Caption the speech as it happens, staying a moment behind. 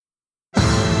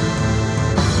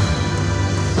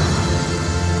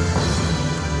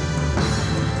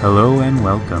Hello and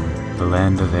welcome to the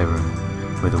land of Eru,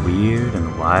 where the weird and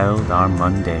the wild are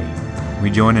mundane. We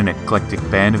join an eclectic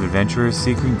band of adventurers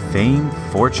seeking fame,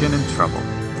 fortune, and trouble.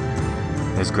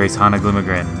 There's Grace Hana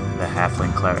Glimmergrin, the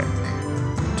halfling cleric,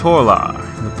 Torlar,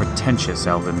 the pretentious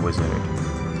elven wizard,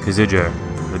 Kazidra,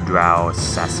 the drow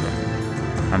assassin,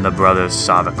 and the brothers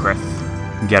Savakrith,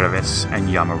 Geravis, and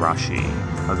Yamarashi,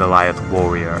 a Goliath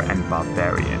warrior and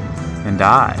barbarian, and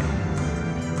I,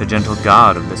 the gentle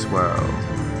god of this world.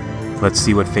 Let's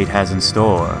see what fate has in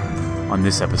store on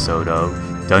this episode of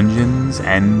Dungeons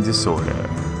and Disorder.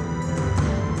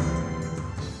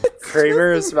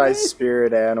 Kramer is my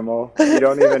spirit animal. You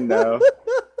don't even know.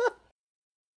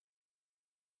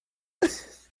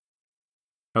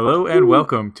 Hello and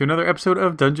welcome to another episode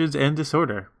of Dungeons and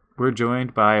Disorder. We're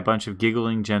joined by a bunch of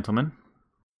giggling gentlemen,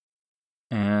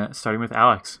 starting with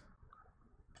Alex.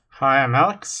 Hi, I'm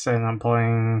Alex, and I'm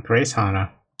playing Grace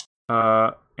Hana.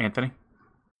 Anthony.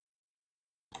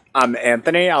 I'm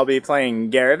Anthony. I'll be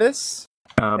playing Geravis,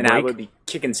 and Blake. I will be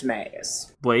kicking some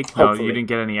ass. Blake. No, Hopefully. you didn't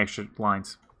get any extra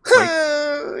lines. Blake.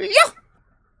 Yeah.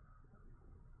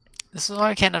 This is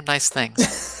why I can't have nice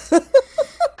things.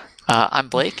 I'm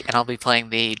Blake, and I'll be playing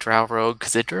the Drow Rogue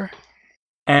Kazidra.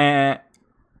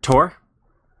 Tor.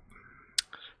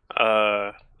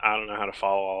 I don't know how to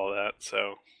follow all of that,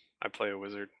 so I play a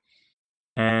wizard.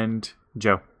 And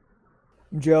Joe.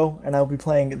 Joe, and I'll be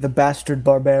playing the Bastard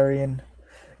Barbarian,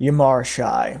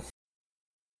 Yamarashai.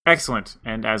 Excellent.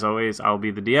 And as always, I'll be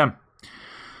the DM.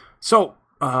 So,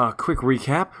 quick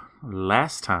recap.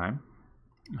 Last time,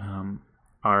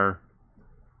 our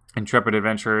intrepid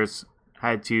adventurers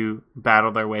had to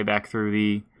battle their way back through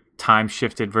the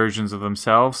time-shifted versions of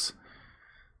themselves.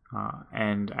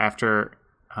 And after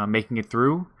making it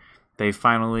through, they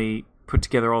finally put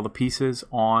together all the pieces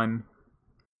on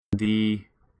the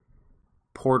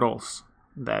portals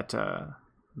that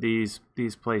these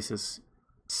places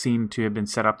seem to have been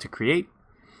set up to create.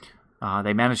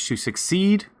 They managed to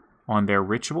succeed on their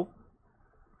ritual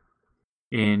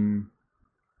in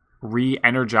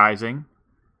re-energizing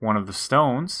one of the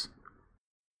stones,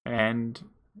 and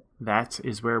that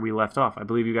is where we left off. I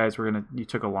believe you guys you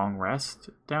took a long rest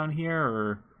down here,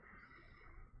 or?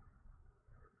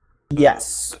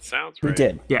 Yes, That sounds right. we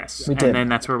did. Yes, We and did. then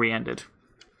that's where we ended.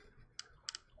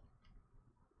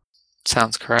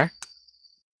 Sounds correct.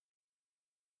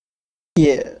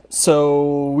 Yeah,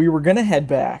 so we were gonna head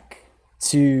back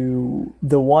to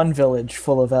the one village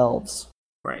full of elves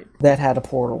Right. that had a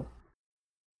portal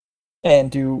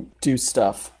and do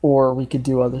stuff, or we could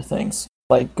do other things,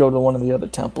 like go to one of the other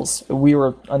temples. We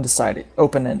were undecided,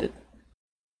 open-ended.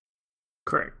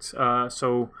 Correct.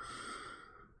 So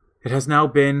it has now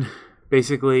been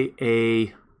basically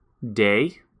a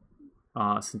day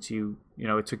since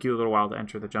it took you a little while to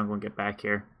enter the jungle and get back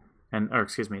here.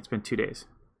 It's been 2 days,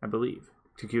 I believe.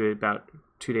 It took you about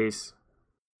 2 days.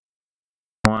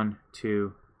 1,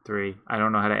 2, 3. I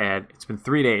don't know how to add. It's been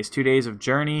 3 days. 2 days of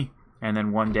journey, and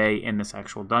then 1 day in this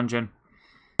actual dungeon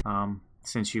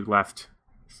since you left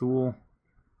Thule.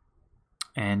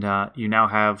 And you now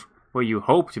have what you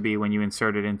hope to be, when you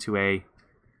insert it into a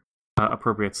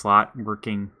appropriate slot,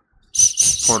 working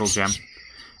portal gem.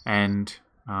 And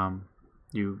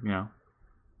you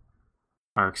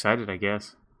are excited, I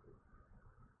guess.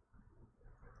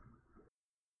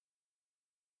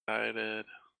 Excited.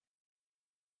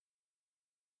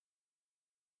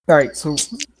 Alright, so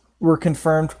we're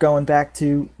confirmed going back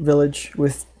to village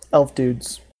with elf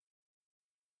dudes.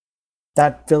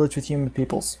 That village with human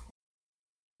peoples.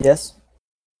 Yes?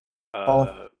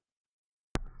 I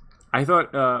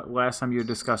thought last time you had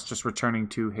discussed just returning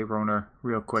to Herona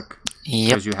real quick, Yep.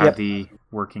 because you have Yep. the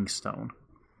working stone.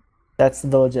 That's the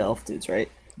village of elf dudes, right?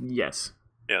 Yes.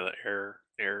 Yeah, the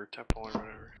air temple or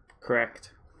whatever.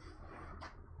 Correct.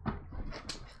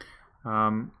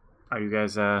 Are you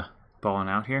guys balling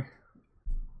out here?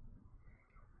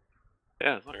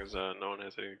 Yeah, as long as no one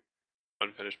has any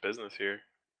unfinished business here.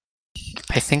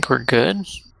 I think we're good.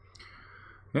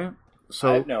 Yeah. I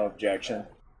So, have no objection.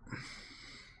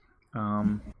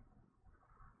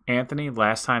 Anthony,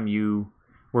 last time you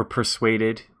were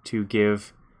persuaded to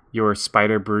give your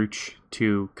spider brooch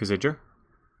to Kazidra.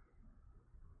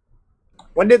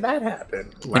 When did that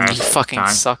happen? When you Last fucking time.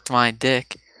 sucked my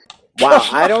dick. Wow,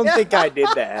 I don't think I did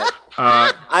that.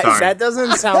 Sorry. That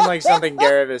doesn't sound like something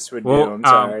Geravis would do. Well, I'm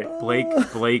sorry.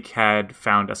 Blake had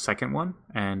found a second one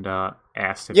and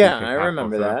asked if he Yeah, could I have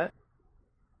remember both of them. that.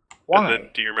 And Why? then,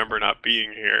 do you remember not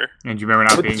being here? And you remember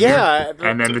not But being yeah, here?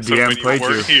 And then the So DM when played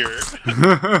weren't you.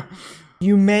 here.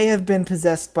 You may have been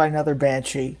possessed by another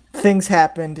banshee. Things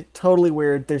happened. Totally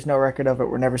weird. There's no record of it.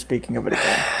 We're never speaking of it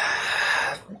again.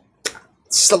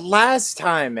 It's the last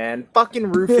time, man.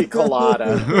 Fucking roofie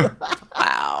colada.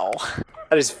 Wow.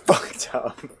 That is fucked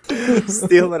up.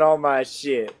 Stealing all my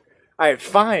shit. Alright,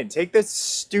 fine. Take this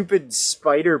stupid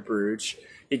spider brooch.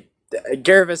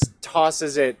 Garvis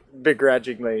tosses it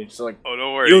begrudgingly. It's like, Oh,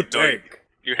 don't worry. you No, take.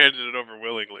 you handed it over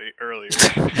willingly earlier.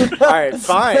 Alright,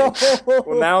 fine.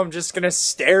 Well, now I'm just gonna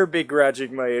stare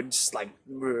begrudgingly and just like.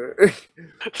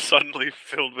 Suddenly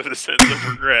filled with a sense of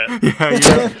regret.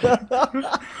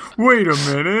 Yeah. Wait a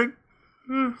minute.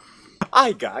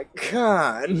 I got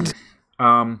conned.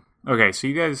 Okay, so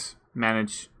you guys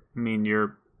manage. I mean,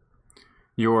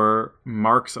 your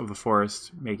marks of the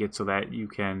forest make it so that you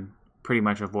can pretty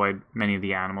much avoid many of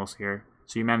the animals here.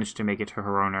 So you managed to make it to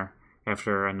Hronar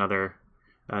after another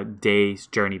day's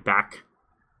journey back.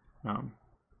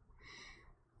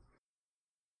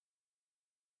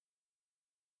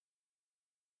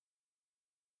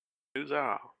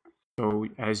 Huzzah. So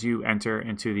as you enter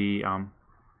into the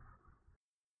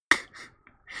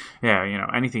yeah,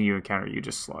 anything you encounter, you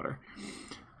just slaughter.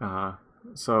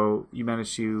 So you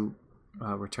manage to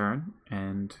return,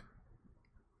 and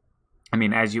I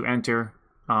mean, as you enter,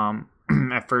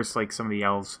 at first, like, some of the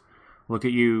elves look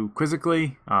at you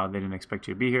quizzically. They didn't expect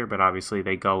you to be here, but obviously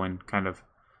they go and kind of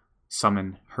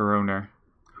summon Hronar,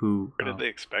 who... Where did they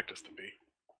expect us to be?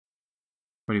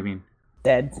 What do you mean?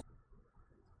 Dead.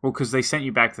 Well, because they sent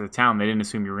you back to the town. They didn't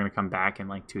assume you were going to come back in,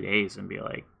 like, 2 days and be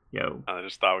like, yo... I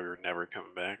just thought we were never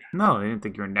coming back. No, they didn't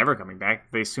think you were never coming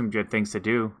back. They assumed you had things to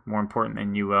do, more important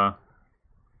than you,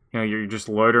 you're just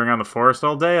loitering on the forest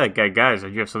all day? Like, guys,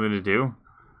 did you have something to do?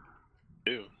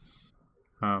 Ew.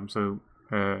 So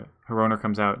Hronar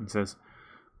comes out and says,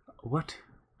 "What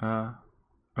are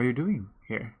you doing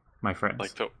here, my friends?"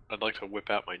 I'd like to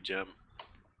whip out my gem.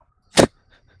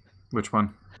 Which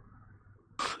one?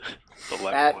 The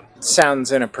left That one.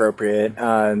 sounds inappropriate.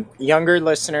 Younger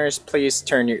listeners, please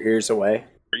turn your ears away.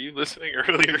 Were you listening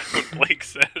earlier when Blake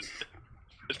said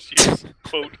that she,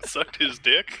 quote, sucked his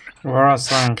dick? We're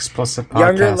also an explicit podcast.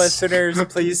 Younger listeners,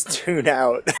 please tune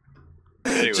out.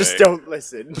 Anyway. Just don't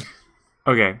listen.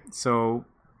 Okay, so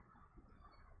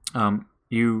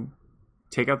you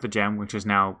take out the gem, which is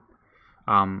now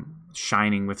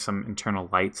shining with some internal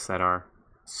lights that are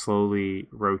slowly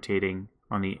rotating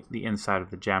on the inside of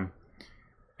the gem.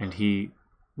 And he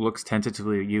looks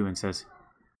tentatively at you and says,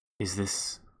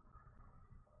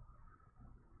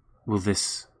 will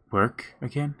this work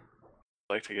again?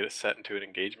 I'd like to get it set into an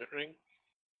engagement ring.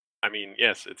 I mean,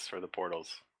 yes, it's for the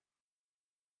portals.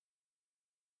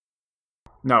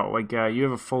 No, like, you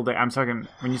have a full day. I'm talking,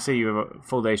 when you say you have a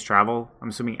full day's travel, I'm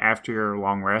assuming after your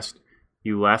long rest,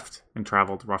 you left and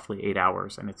traveled roughly 8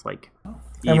 hours, and it's like And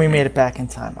we evening. made it back in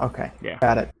time. Okay. Yeah.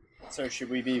 Got it. So should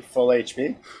we be full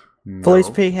HP? Full No.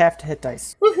 HP, half to hit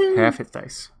dice. Half hit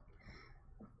dice.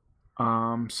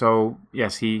 So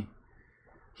yes, he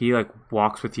like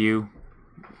walks with you.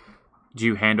 Do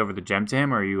you hand over the gem to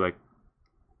him, or are you like...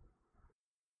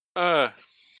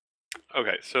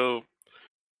 Okay, so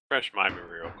refresh my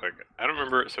memory real quick. I don't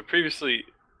remember. So previously,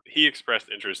 he expressed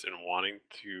interest in wanting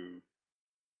to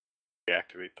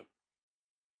reactivate them.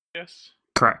 Yes.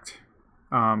 Correct.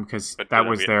 Because But that did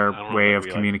was we- their I don't know way if of we,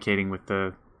 like- communicating with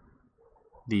the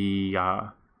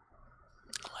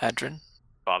Ladrin.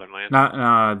 Fatherland.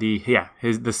 not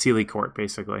the Sealy Court,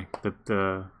 basically,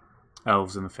 the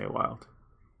elves in the Feywild.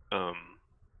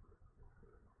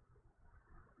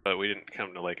 But we didn't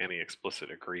come to like any explicit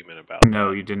agreement about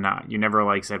No, that. you did not. You never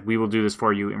like said, we will do this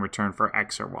for you in return for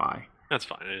X or Y. That's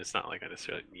fine. And it's not like I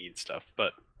necessarily need stuff,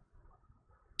 but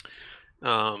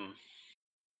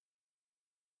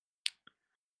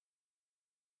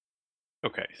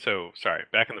okay, so sorry,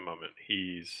 back in the moment,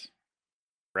 he's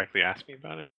directly asked me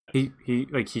about it.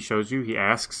 He shows you, he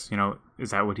asks,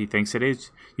 is that what he thinks it is?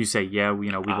 You say, yeah,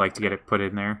 we'd like to get it put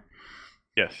in there.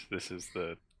 Yes, this is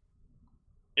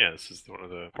one of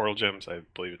the portal gems. I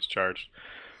believe it's charged.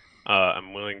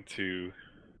 I'm willing to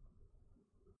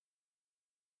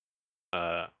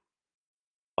allow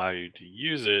you to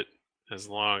use it as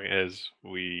long as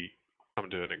we come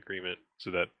to an agreement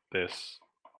so that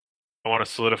I want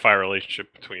to solidify a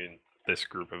relationship between this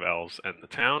group of elves and the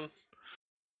town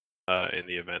in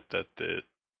the event that the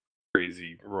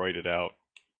crazy roided out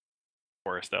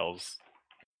forest elves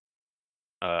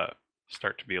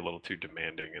start to be a little too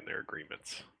demanding in their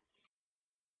agreements.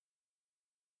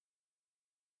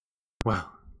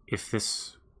 Well, if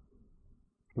this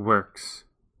works,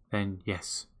 then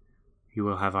yes, you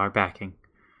will have our backing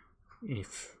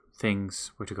if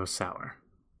things were to go sour.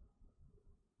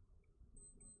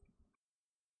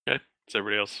 Okay, does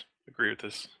everybody else agree with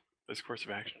this course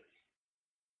of action?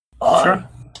 Sure.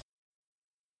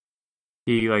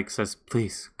 He like says,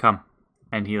 "Please come,"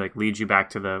 and he like leads you back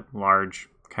to the large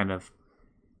kind of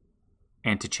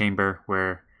antechamber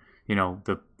where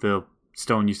the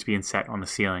stone used to be inset on the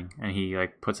ceiling, and he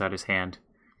like puts out his hand.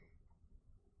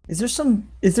 Is there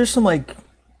some like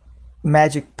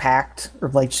magic pact or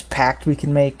like just pact we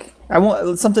can make? I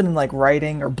want something in like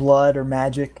writing or blood or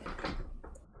magic.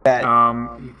 That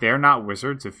They're not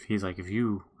wizards. If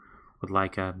you would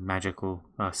like a magical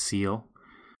seal,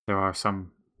 there are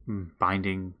some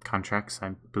binding contracts.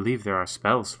 I believe there are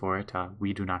spells for it.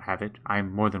 We do not have it.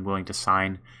 I'm more than willing to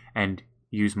sign and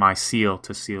use my seal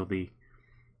to seal the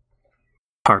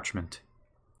parchment.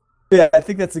 Yeah, I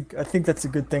think that's a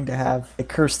good thing to have. I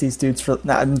curse these dudes for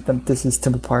this is to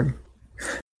the party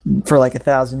for like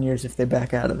 1,000 years if they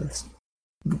back out of this.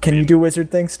 Can you do wizard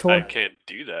things, Tor? I can't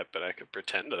do that, but I could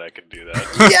pretend that I can do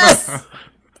that. Yes!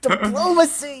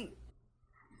 Diplomacy!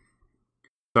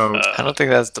 So I don't think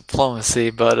that's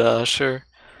diplomacy, but sure.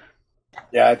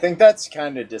 Yeah, I think that's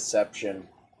kind of deception.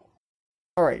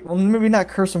 Alright, well maybe not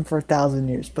curse them for 1,000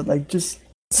 years, but like just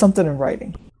something in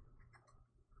writing.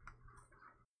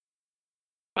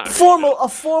 I mean, A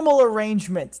formal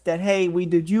arrangement that hey, we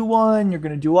did you one, you're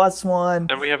gonna do us one.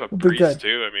 And we have a We'll be priest good.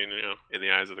 too. I mean, in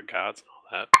the eyes of the gods and all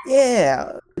that.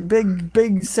 Yeah,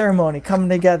 big ceremony coming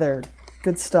together.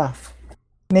 Good stuff.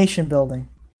 Nation building,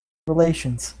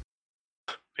 relations.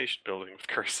 Nation building with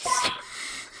curses.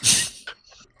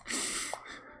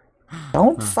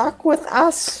 Don't fuck with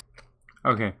us.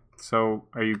 okay, so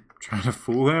are you trying to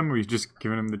fool him, or are you just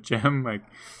giving him the gem? Like,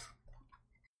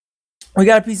 We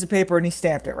got a piece of paper and he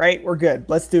stamped it. Right, we're good.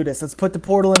 Let's do this. Let's put the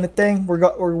portal in the thing.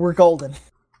 We're golden.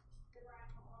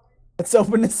 Let's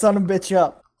open this son of a bitch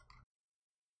up.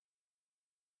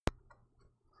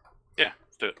 Yeah,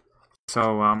 let's do it.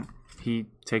 so he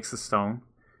takes the stone,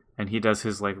 and he does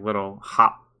his like little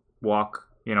hop walk,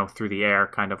 through the air,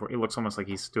 kind of. It looks almost like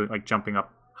he's doing like jumping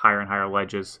up higher and higher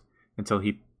ledges until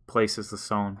he places the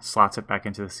stone, slots it back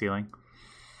into the ceiling,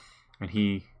 and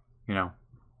he,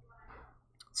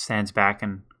 stands back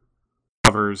and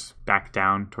hovers back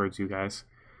down towards you guys.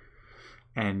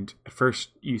 And at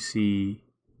first you see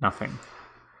nothing,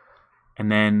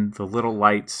 and then the little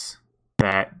lights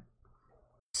that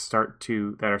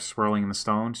are swirling in the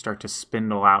stone start to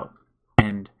spindle out,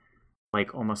 and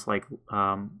like almost like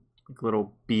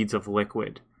little beads of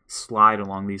liquid slide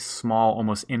along these small,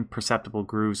 almost imperceptible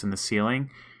grooves in the ceiling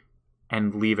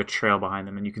and leave a trail behind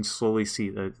them. And you can slowly see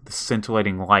the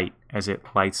scintillating light as it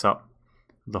lights up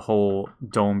the whole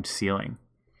domed ceiling.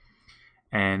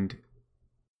 And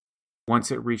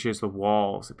once it reaches the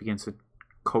walls, it begins to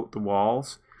coat the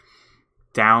walls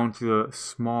down through the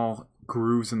small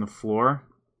grooves in the floor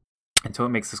until it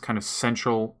makes this kind of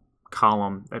central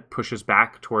column that pushes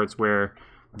back towards where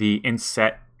the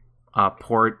inset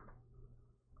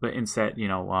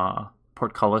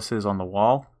portcullis is on the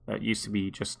wall that used to be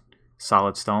just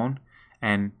solid stone,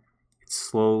 and it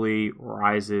slowly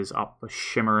rises up a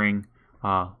shimmering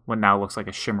what now looks like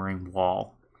a shimmering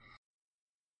wall.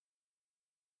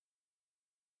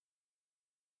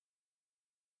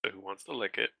 So who wants to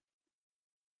lick it?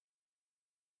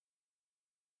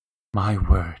 My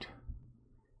word.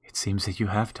 It seems that you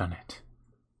have done it.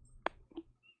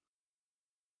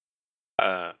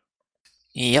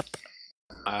 Yep.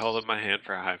 I hold up my hand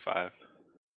for a high five.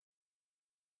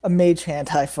 A mage hand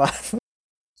high five.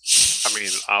 I mean,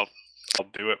 I'll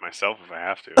do it myself if I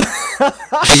have to.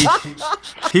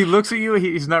 He looks at you.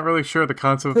 He's not really sure the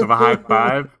concept of a high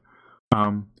five.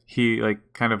 He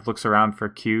like kind of looks around for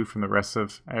a cue from the rest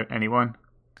of anyone.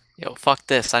 Yo, fuck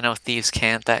this. I know thieves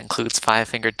can't. That includes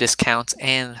 5-finger discounts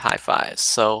and high fives.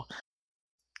 So,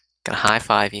 gonna high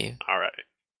five you. All right.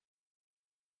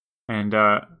 And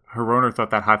Hironer thought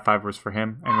that high five was for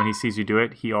him. And when he sees you do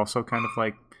it, he also kind of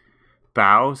like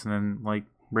bows and then like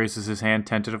raises his hand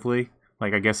tentatively.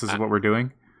 Like, I guess this is what we're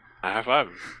doing. High five.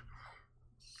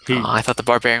 I thought the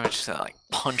barbarian was just gonna like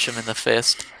punch him in the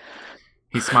fist.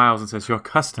 He smiles and says, "Your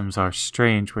customs are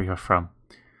strange where you're from,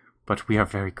 but we are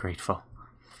very grateful."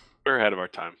 We're ahead of our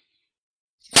time.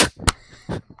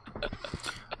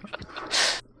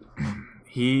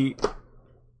 He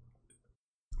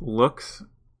looks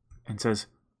and says,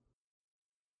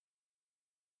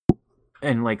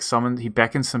 and like he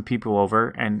beckons some people over,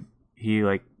 and he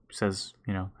like says,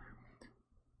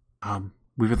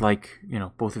 we would like,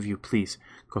 both of you please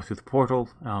go through the portal,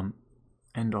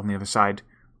 and on the other side,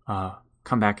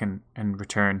 come back and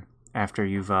return after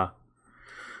you've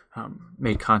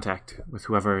made contact with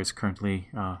whoever is currently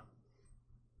on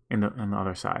the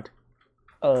other side.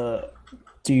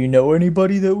 Do you know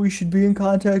anybody that we should be in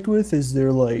contact with? Is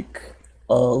there like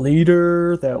a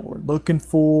leader that we're looking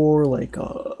for? Like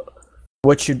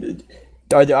What should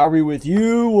are we with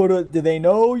you? What do they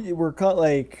know? We're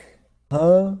like,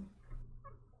 huh?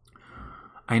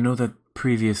 I know that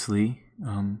previously,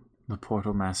 the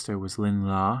Portal Master was Lin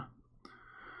La,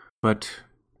 but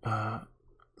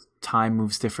time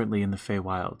moves differently in the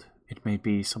Feywild. It may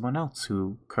be someone else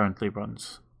who currently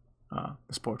runs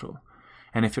this portal.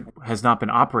 And if it has not been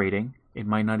operating, it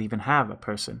might not even have a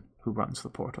person who runs the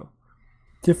portal.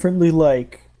 Differently,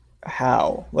 like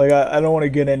how? Like I don't want to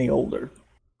get any older.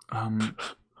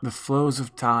 The flows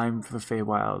of time for the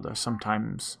Feywild are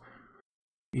sometimes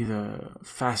either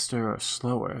faster or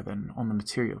slower than on the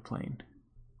material plane.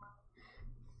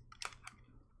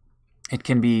 It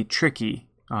can be tricky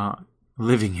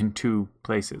living in two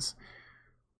places.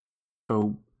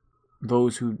 So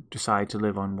those who decide to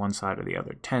live on one side or the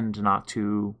other tend not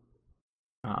to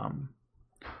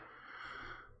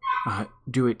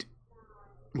do it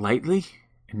lightly,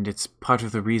 and it's part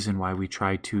of the reason why we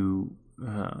try to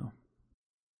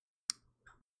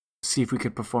see if we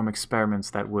could perform experiments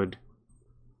that would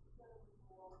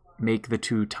make the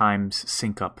two times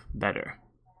sync up better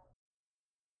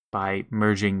by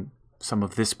merging some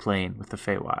of this plane with the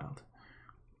Feywild.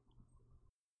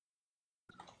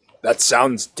 That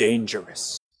sounds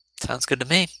dangerous. Sounds good to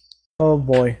me. Oh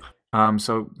boy.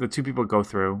 So the two people go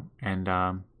through,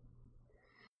 and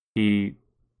he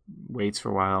waits for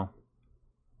a while.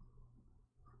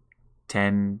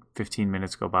 10, 15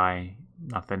 minutes go by,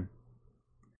 nothing.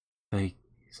 He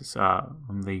says,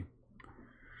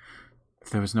 if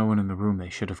there was no one in the room, they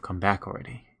should have come back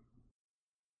already.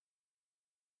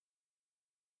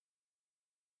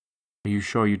 Are you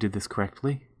sure you did this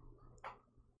correctly?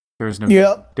 There's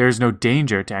no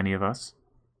danger to any of us.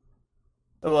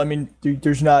 Well, I mean,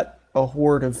 there's not a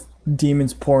horde of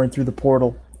demons pouring through the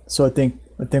portal, so I think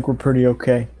we're pretty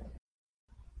okay.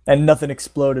 And nothing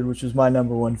exploded, which was my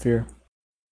number one fear.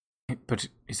 But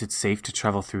is it safe to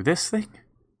travel through this thing?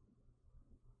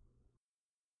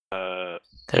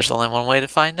 There's only one way to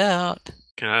find out.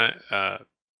 Can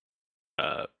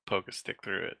I poke a stick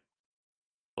through it?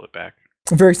 Pull it back.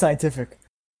 Very scientific.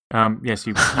 Yes,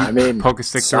 you poke a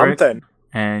stick through something. it,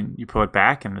 and you pull it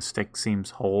back, and the stick seems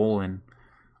whole and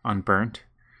unburnt.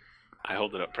 I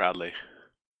hold it up proudly.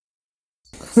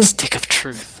 Stick of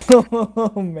truth.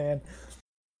 Oh man.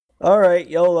 All right,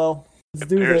 YOLO. Let's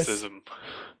do this. Empiricism.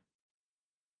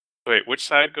 Wait, which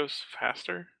side goes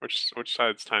faster? Which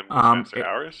side's time goes faster?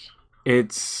 Ours?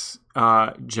 It's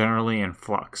generally in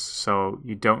flux, so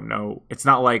you don't know. It's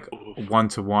not like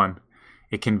 1-to-1.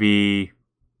 It can be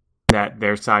that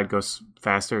their side goes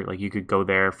faster. Like you could go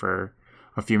there for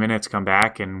a few minutes, come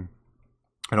back, and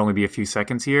it'd only be a few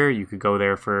seconds here. You could go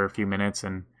there for a few minutes,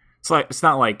 and it's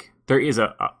not like there is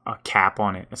a cap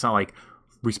on it. It's not like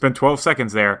we spent 12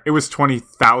 seconds there. It was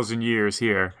 20,000 years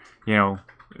here. You know,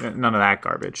 none of that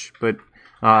garbage. But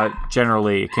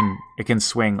generally, it can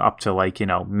swing up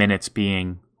to minutes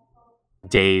being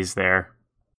days there,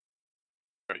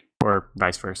 right, or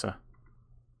vice versa.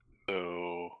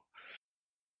 So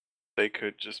they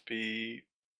could just be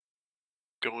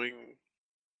going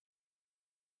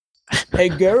Hey,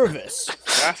 Garavis.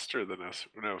 faster than us.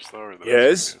 No, slower than us.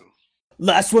 Yes?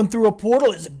 Last one through a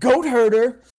portal is a goat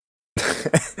herder.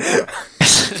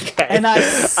 And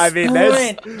I mean,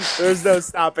 there's no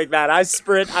stopping that. I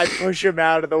sprint, I push him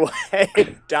out of the way,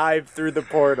 and dive through the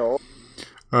portal.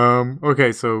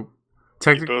 Okay, so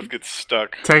You both get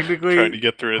stuck technically trying to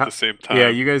get through at the same time. Yeah,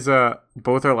 you guys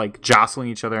both are like jostling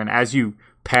each other, and as you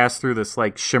pass through this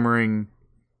like shimmering,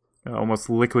 almost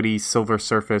liquidy silver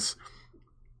surface,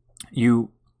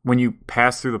 when you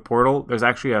pass through the portal, there's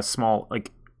actually a small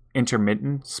like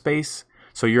intermittent space.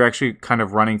 So you're actually kind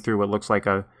of running through what looks like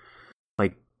a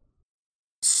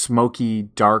smoky,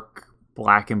 dark,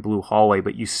 black and blue hallway,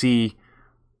 but you see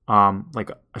like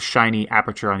a shiny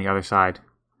aperture on the other side.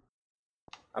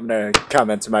 I'm gonna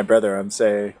comment to my brother. I'm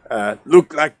saying,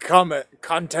 look like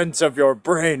contents of your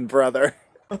brain, brother.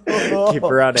 Keep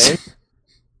running.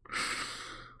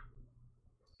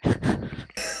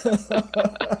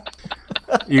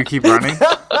 You keep running?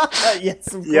 Yes,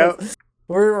 of course. Yep.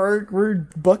 We're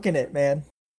booking it, man.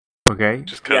 Okay.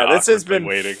 Just Yeah, kinda this has awkwardly been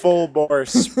waiting. full bore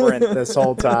sprint this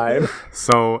whole time.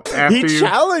 So after He you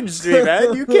challenged me,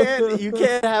 man. You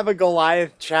can't have a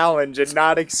Goliath challenge and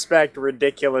not expect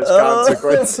ridiculous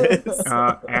consequences.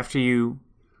 after you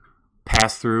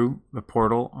pass through the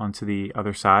portal onto the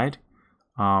other side,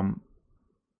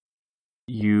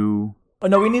 you Oh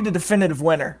no, we need a definitive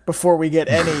winner before we get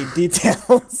any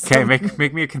details. okay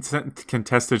make me a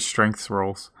contested strengths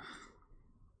rolls,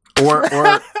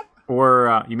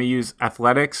 or you may use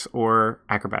athletics or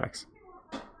acrobatics.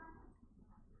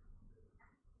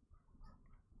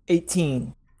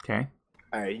 18. Okay.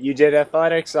 All right, you did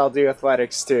athletics. I'll do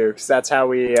athletics too, because that's how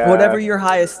we. Whatever you're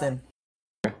highest in.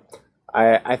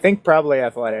 I think probably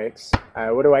athletics.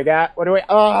 What do I got? What do I?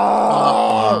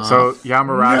 Oh! So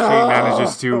Yamarashi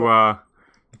manages to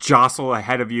jostle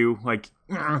ahead of you, like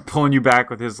pulling you back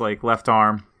with his like left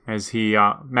arm as he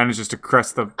manages to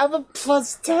crest the. I'm a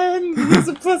 +10. He's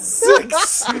a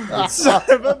 +6. Son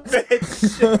of a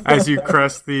bitch. As you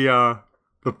crest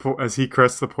as he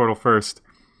crests the portal first.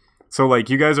 So like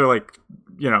you guys are like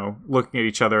looking at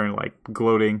each other and like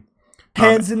gloating.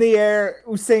 Hands in the air,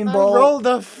 Usain I Bolt. rolled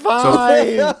a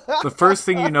 5. The first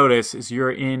thing you notice is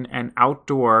you're in an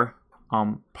outdoor,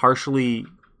 partially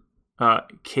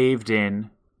caved in.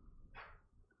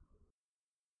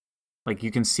 Like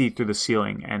you can see through the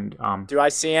ceiling, and Do I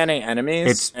see any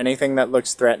enemies? Anything that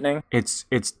looks threatening? it's.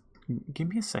 Give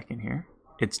me a second here.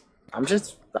 I'm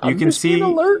just being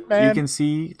alert, man. You can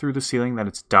see through the ceiling that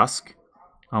it's dusk,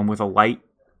 with a light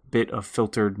bit of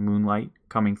filtered moonlight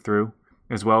coming through,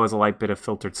 as well as a light bit of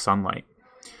filtered sunlight.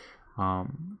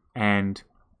 And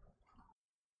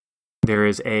there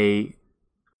is a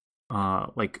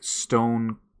like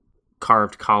stone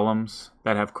carved columns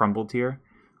that have crumbled here,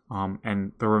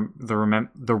 and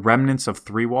the remnants of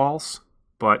 3 walls.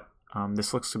 But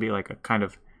this looks to be like a kind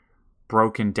of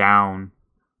broken down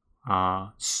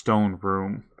stone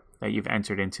room that you've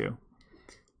entered into.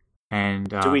 And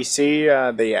do we see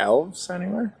the elves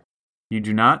anywhere? You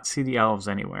do not see the elves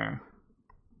anywhere.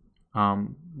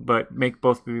 But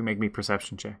both of you make me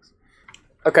perception checks.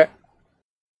 Okay.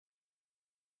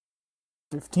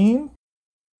 15?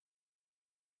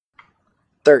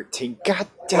 13. God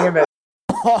damn it.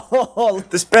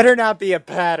 This better not be a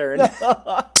pattern.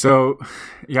 So,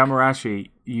 Yamarashi,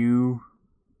 you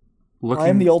looking. I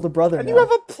am the older brother And now. you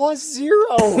have a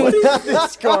 +0. What is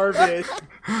this garbage?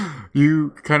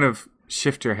 You kind of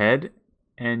shift your head,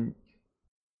 and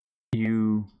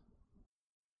you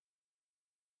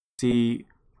see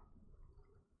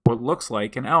what looks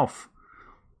like an elf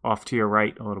off to your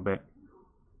right a little bit.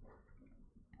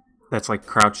 That's like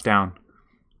crouched down.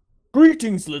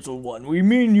 Greetings, little one. We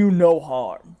mean you no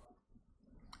harm.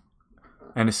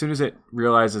 And as soon as it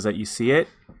realizes that you see it,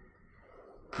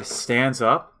 it stands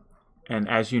up, and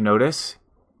as you notice,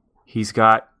 he's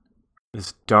got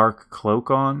this dark cloak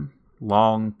on,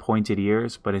 long pointed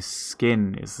ears, but his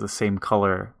skin is the same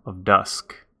color of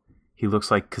dusk. He looks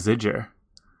like Khazidjar.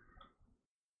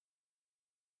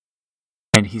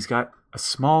 And he's got a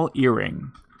small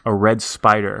earring, a red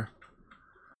spider,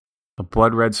 a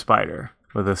blood red spider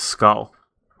with a skull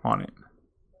on it.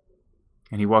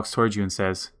 And he walks towards you and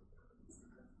says,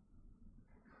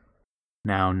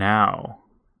 Now,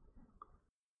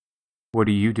 what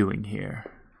are you doing here?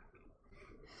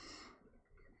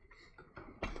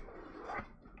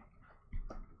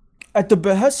 At the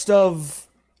behest of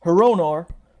Heronor,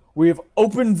 we have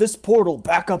opened this portal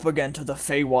back up again to the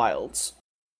Feywilds.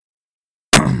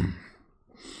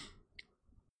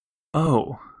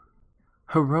 Oh,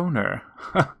 Heronor.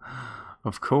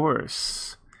 Of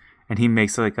course. And he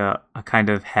makes like a kind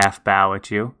of half bow at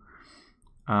you.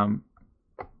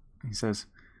 He says,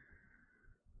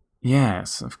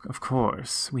 Yes, of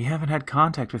course. We haven't had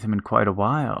contact with him in quite a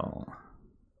while.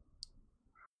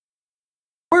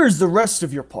 Where's the rest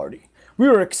of your party? We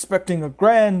were expecting a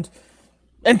grand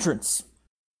entrance.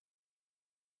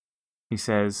 He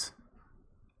says,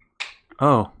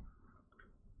 Oh,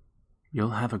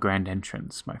 you'll have a grand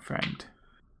entrance, my friend.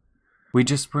 We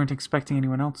just weren't expecting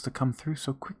anyone else to come through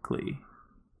so quickly.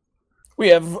 We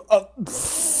have a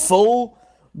full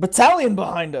battalion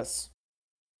behind us.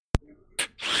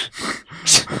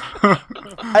 Make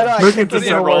a Didn't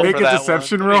even roll for that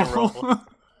deception one. Didn't even roll. roll.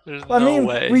 There's I no mean,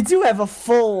 way. we do have a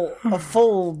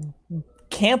full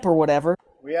camp or whatever.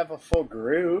 We have a full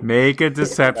group. Make a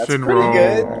deception pretty roll.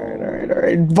 good. All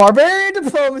right. Barbarian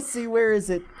diplomacy, where is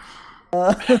it?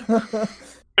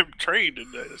 I'm trained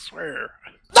in that, I swear.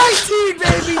 19,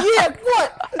 baby! Yeah,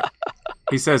 what?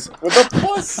 He says, With a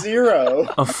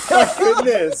 +0. My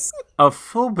goodness. A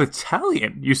full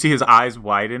battalion? You see his eyes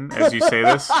widen as you say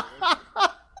this?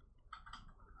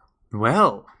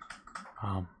 Well,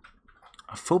 a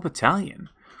full battalion.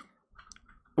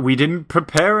 We didn't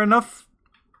prepare enough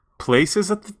places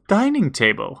at the dining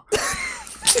table.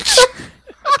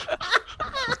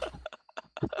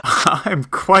 I'm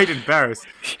quite embarrassed.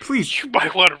 Please, You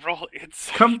might want to roll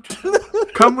insight.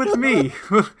 come with me.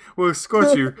 We'll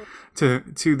escort you to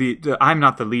the. I'm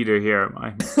not the leader here, am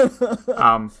I?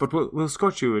 But we'll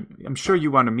escort you. I'm sure you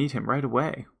want to meet him right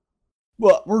away.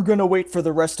 Well, we're gonna wait for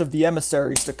the rest of the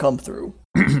emissaries to come through.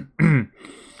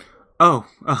 Oh,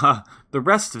 the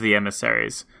rest of the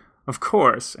emissaries. Of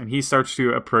course. And he starts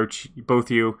to approach both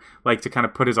you, like to kind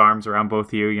of put his arms around both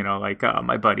of you, like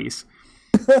my buddies.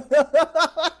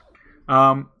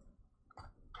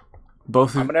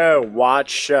 Both of I'm gonna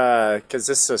watch because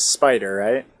this is a spider,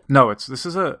 right? No, this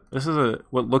is a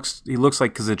he looks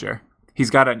like Khazidjar. He's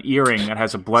got an earring that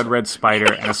has a blood red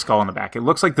spider and a skull in the back. It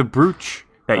looks like the brooch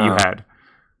that you had.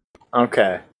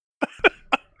 Okay.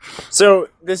 So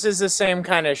this is the same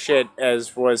kind of shit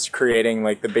as was creating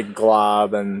like the big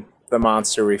glob and the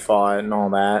monster we fought and all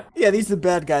that. Yeah, these are the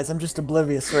bad guys. I'm just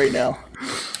oblivious right now.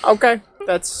 Okay,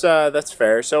 that's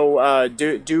fair. So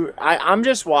I'm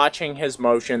just watching his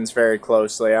motions very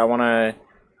closely. I want to,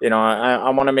 I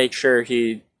want to make sure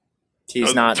he's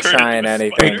Doesn't not turn trying into a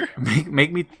anything. spider.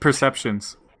 Make me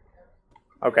perceptions.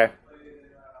 Okay.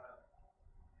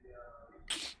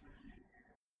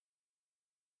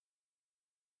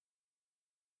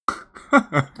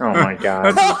 Oh my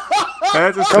god.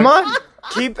 That's a Come on.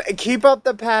 Keep up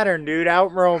the pattern, dude.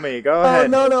 Outroll me. Go Oh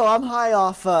ahead. no, I'm high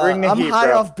off. Bring the I'm heat, high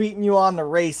bro. off beating you on the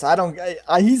race.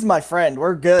 He's my friend.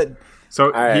 We're good. So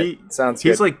All right, sounds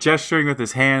he's good. like gesturing with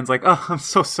his hands, like, "Oh, I'm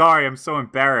so sorry. I'm so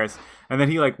embarrassed." And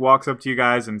then he like walks up to you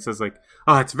guys and says, like,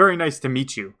 "Oh, it's very nice to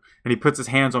meet you." And he puts his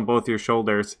hands on both your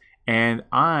shoulders. And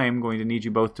I'm going to need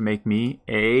you both to make me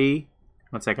a.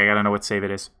 One sec, I gotta know what save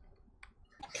it is.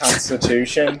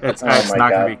 Constitution. It's oh not my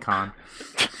gonna god. be con.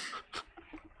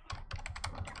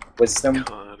 Wisdom.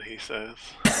 Con, he says.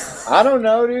 I don't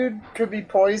know, dude. Could be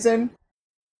poison.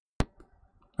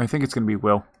 I think it's gonna be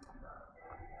will.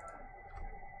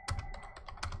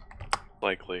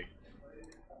 Likely.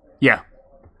 Yeah.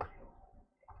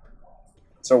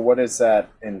 So what is that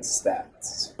in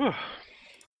stats?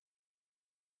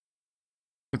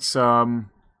 It's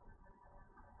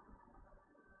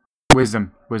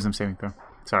wisdom saving throw.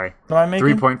 Sorry. Am I making?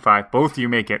 3.5. Both of you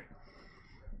make it.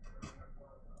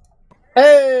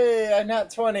 Hey, I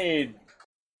not 20.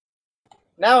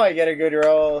 Now I get a good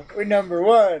roll. We're number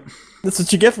 1. That's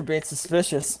what you get for being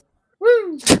suspicious.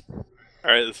 Woo!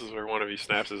 Alright, this is where one of you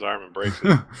snaps his arm and breaks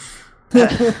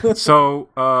it. So,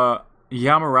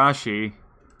 Yamarashi,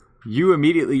 you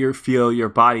immediately feel your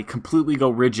body completely go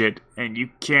rigid and you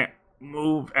can't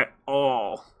move at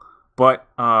all. But,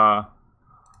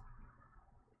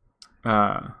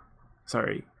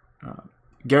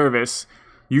 Garavis,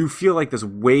 you feel like this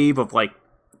wave of like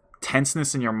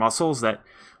tenseness in your muscles that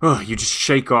you just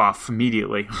shake off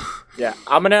immediately. Yeah,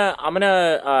 I'm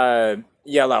gonna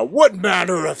yell out, "What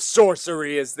manner of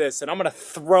sorcery is this?" And I'm gonna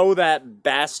throw that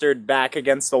bastard back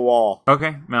against the wall.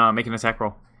 Okay, make an attack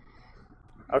roll.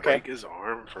 Okay. Break his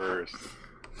arm first.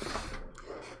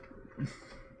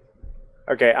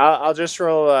 Okay, I'll just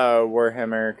roll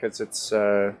Warhammer because it's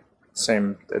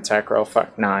same attack roll.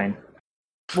 Fuck 9.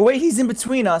 But wait, he's in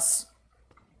between us.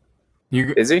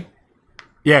 Is he?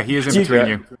 Yeah, he is in between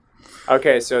you.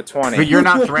 Okay, so 20. But you're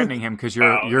not threatening him because you're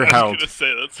Wow, you're I was held. gonna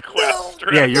say that's quite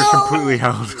stretch. Yeah, you're completely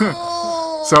held.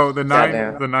 So the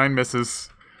Goddamn. 9 misses.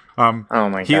 Oh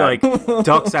my He god. like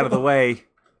ducks out of the way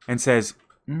and says,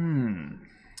 No,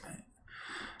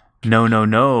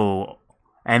 no.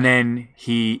 And then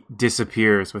he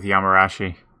disappears with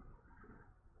Yamarashi.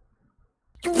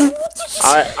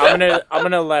 I'm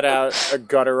gonna let out a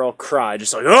guttural cry,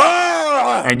 just like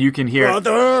 "Ah!" And you can hear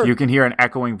Brother! an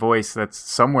echoing voice that's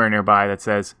somewhere nearby that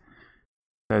says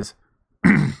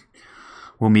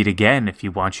We'll meet again if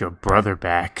you want your brother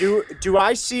back. Do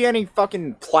I see any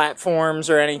fucking platforms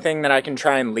or anything that I can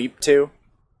try and leap to?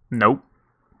 Nope.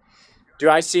 Do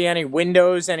I see any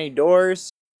windows, any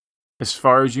doors? As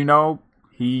far as you know,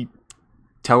 he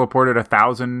teleported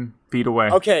 1,000 feet away.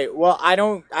 Okay, well I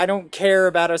don't care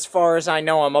about as far as I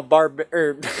know. I'm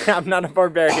I'm not a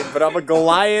barbarian, but I'm a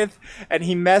Goliath, and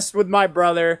he messed with my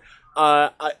brother.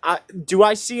 Do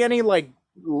I see any like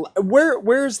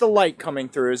where's the light coming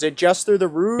through? Is it just through the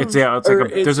roof? It's like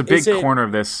there's a big corner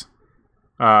of this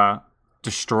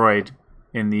destroyed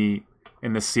in the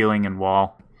ceiling and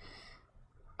wall.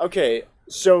 Okay,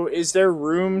 so is there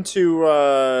room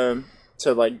to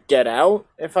like get out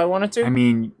if I wanted to? I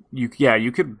mean, you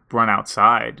could run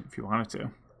outside if you wanted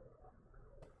to.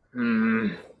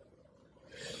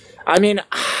 I mean,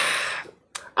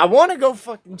 I want to go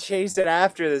fucking chase it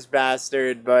after this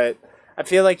bastard, but I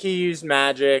feel like he used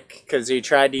magic because he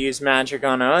tried to use magic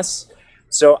on us.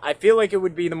 So I feel like it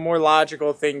would be the more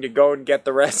logical thing to go and get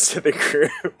the rest of the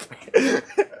group.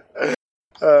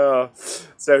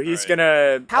 So he's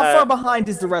gonna. How far behind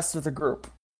is the rest of the group?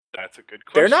 That's a good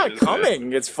question. They're not isn't it?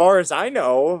 coming, as far as I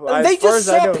know. They As far just as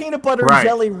I saw know- peanut butter Right. and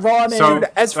jelly running. So- Dude,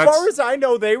 as That's- far as I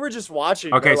know, they were just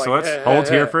watching. Okay, They're so like, let's hold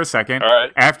here for a second. All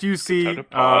right. After you see Time to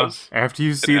pause the and ask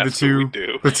what we two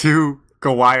do. the two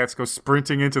Goliaths go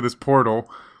sprinting into this portal,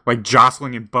 like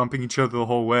jostling and bumping each other the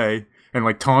whole way, and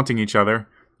like taunting each other.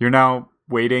 You're now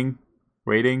waiting.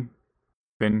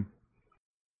 Been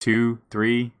 2,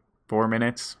 3, 4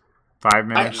 minutes, 5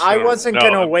 minutes. I wasn't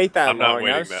gonna wait that I'm long. not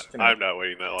waiting that. I'm not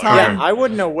waiting that long. Yeah, I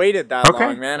wouldn't have waited that Okay.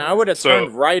 long, man. I would have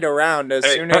turned right around as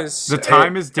soon as The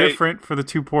time is different for the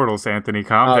two portals, Anthony.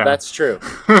 Calm Oh, down. that's true.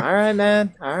 All right,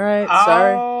 man. All right.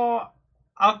 Sorry.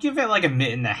 I'll give it like a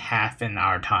minute and a half in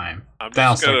our time. I'm Then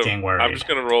I'll just start gonna, getting worried. I'm just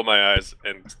gonna roll my eyes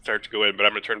and start to go in, but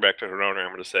I'm gonna turn back to Hirona and I'm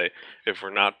gonna say, if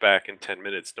we're not back in 10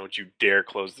 minutes, don't you dare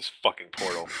close this fucking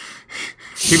portal.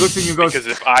 He looks at you and goes, Because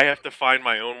if I have to find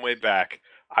my own way back,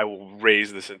 I will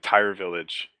raise this entire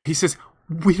village. he says,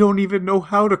 we don't even know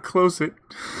how to close it.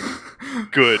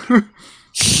 Good.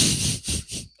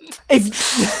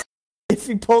 If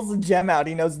he pulls the gem out,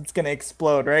 he knows it's gonna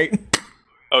explode, right?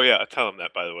 Oh yeah, tell him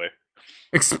that, by the way.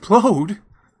 Explode?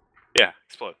 Yeah,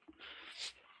 explode.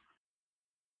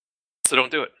 So don't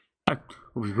do it.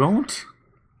 We won't.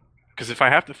 Because if I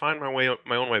have to find my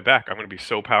own way back, I'm going to be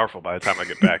so powerful by the time I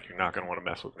get back, you're not going to want to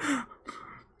mess with me.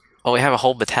 Well, we have a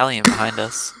whole battalion behind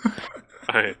us.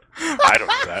 I don't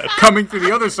know that. Coming through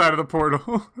the other side of the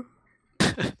portal.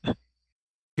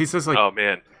 He says, like, Oh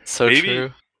man. So maybe,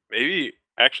 true. Maybe,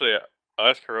 actually, I'll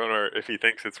ask Hirona if he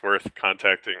thinks it's worth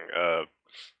contacting the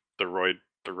Roid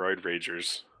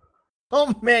Ragers.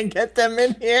 Oh man, get them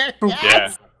in here.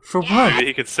 Yeah. for what? Maybe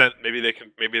he could send. Maybe they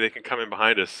can come in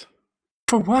behind us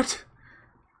For what?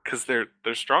 because they're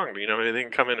strong. You know, maybe they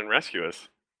can come in and rescue us.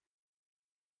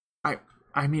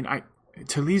 I mean,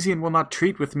 Talesian will not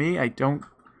treat with me. I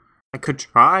could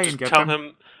try and Just get tell them.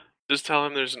 him. Just tell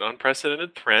him there's an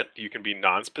unprecedented threat. You can be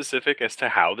non-specific as to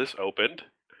how this opened.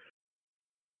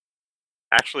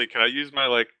 Actually, can I use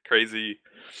my crazy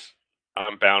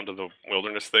I'm bound to the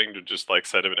wilderness thing to just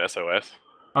send him an SOS?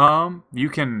 You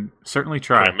can certainly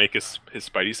try. Can I make his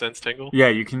spidey sense tingle? Yeah,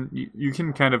 you can. You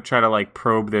can kind of try to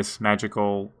probe this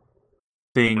magical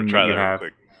thing I'm that gonna try you that real have.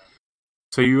 quick.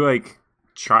 So you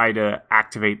try to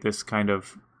activate this kind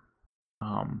of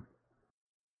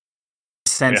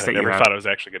sense I that you never have. thought I was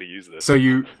actually going to use this. So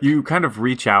you kind of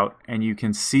reach out and you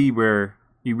can see where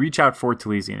you reach out for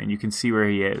Talesian and you can see where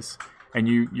he is, and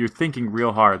you're thinking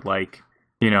real hard,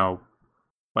 he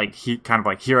kind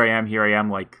of here I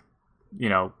am,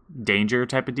 danger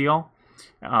type of deal.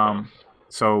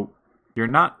 So you're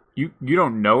not you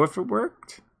don't know if it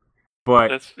worked,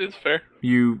 but it's fair.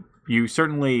 you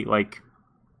certainly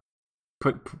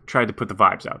tried to put the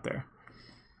vibes out there.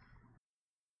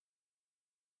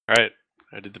 All right,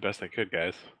 I did the best I could,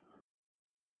 guys.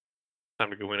 Time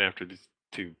to go in after these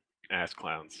two ass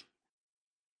clowns.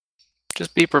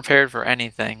 Just be prepared for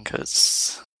anything,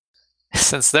 because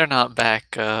since they're not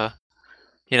back, could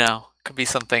be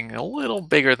something a little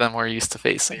bigger than we're used to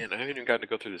facing. Man, I haven't even gotten to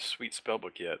go through this sweet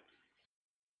spellbook yet.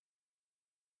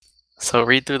 So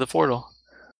read through the portal.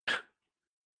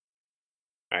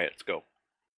 All right, let's go.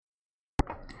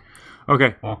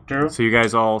 Okay, Walk through. so you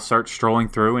guys all start strolling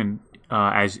through, and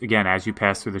as you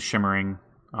pass through the shimmering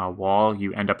wall,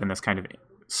 you end up in this kind of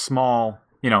small,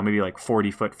 maybe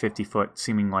 40-foot, 50-foot,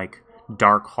 seeming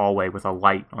dark hallway with a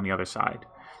light on the other side.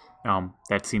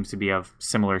 That seems to be of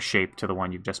similar shape to the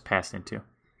one you've just passed into.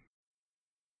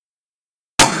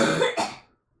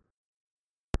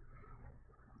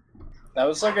 That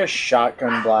was like a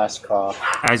shotgun blast cough.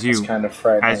 As It's you kind of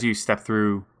frightening. as you step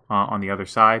through on the other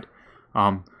side,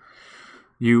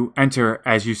 you enter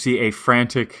as you see a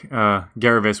frantic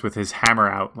Garavis with his hammer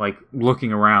out,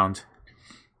 looking around,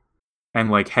 and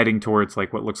heading towards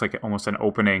what looks like almost an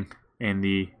opening in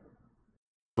the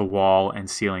wall and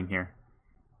ceiling here.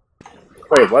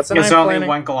 Wait, what's an There's eye only planning?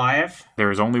 one Goliath.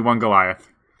 There is only one Goliath.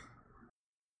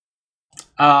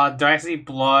 Do I see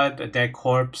blood, a dead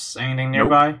corpse, anything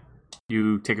nearby?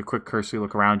 You take a quick cursory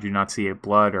look around. You do not see a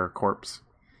blood or a corpse.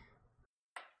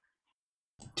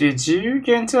 Did you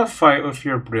get into a fight with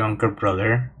your younger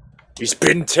brother? He's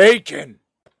been taken.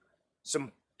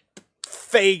 Some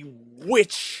fey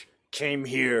witch came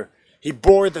here. He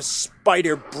bore the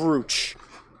spider brooch,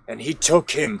 and he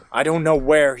took him. I don't know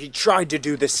where. He tried to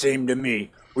do the same to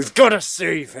me. We've got to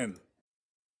save him.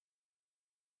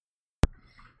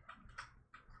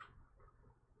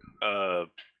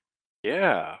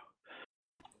 Yeah.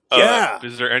 Yeah.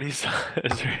 Is there any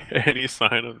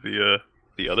sign of the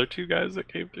other two guys that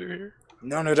came through here?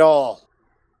 None at all.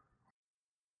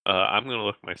 I'm gonna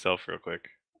look myself real quick.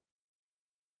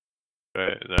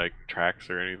 Tracks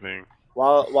or anything.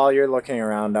 While you're looking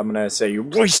around, I'm gonna say you're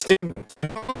wasting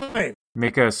time.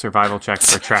 Make a survival check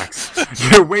for tracks.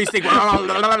 You're wasting.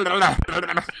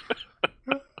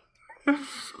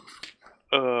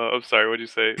 I'm sorry. What'd you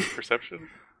say? Perception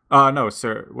No,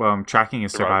 sir. Well, tracking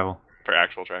is Survival. survival. for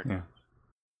actual track? Yeah.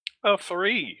 Oh,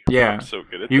 3. Yeah. I'm so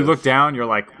good at You this. look down, you're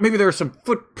like, maybe there are some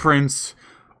footprints.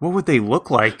 What would they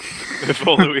look like? If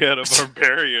only we had a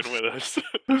barbarian with us.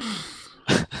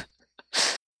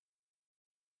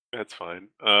 That's fine.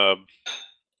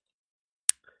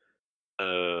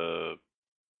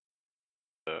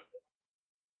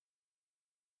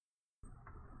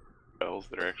 Spells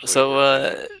that are actually.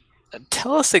 So,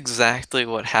 tell us exactly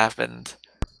what happened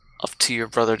up to your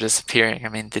brother disappearing. I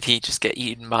mean, did he just get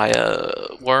eaten by a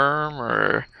worm,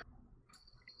 or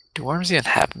do worms even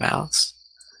have mouths?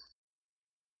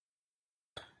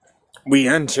 We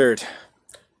entered,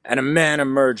 and a man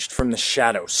emerged from the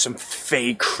shadows, some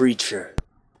fey creature.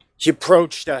 He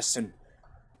approached us and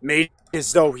made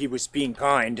as though he was being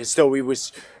kind, as though he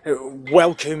was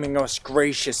welcoming us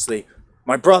graciously.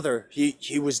 My brother,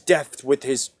 he was deft with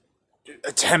his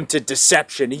attempted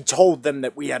deception. He told them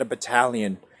that we had a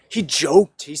battalion. He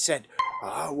joked. He said,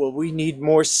 well, we need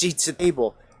more seats at the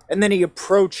table. And then he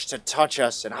approached to touch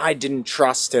us, and I didn't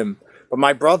trust him. But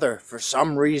my brother, for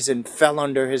some reason, fell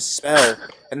under his spell,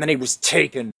 and then he was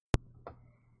taken.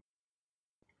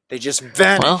 They just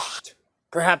vanished. Well,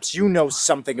 Perhaps you know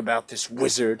something about this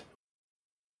wizard.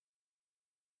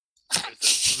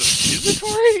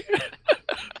 Accusatory?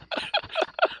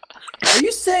 Are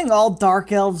you saying all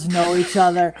dark elves know each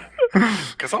other?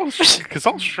 Because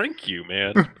I'll shrink you,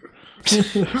 man.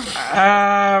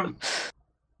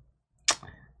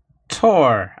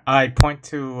 Tor, I point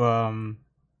to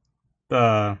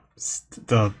the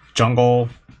jungle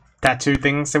tattoo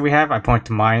things that we have. I point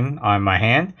to mine on my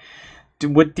hand.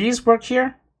 Would these work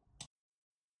here?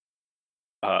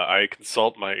 I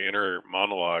consult my inner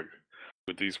monologue.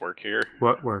 Would these work here?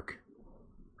 What work?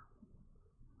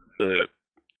 The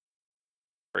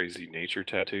crazy nature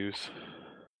tattoos.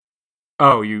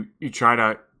 Oh, you try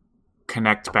to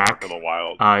connect back. For the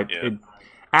wild. Yeah.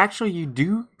 Actually, you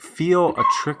do feel a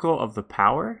trickle of the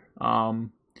power,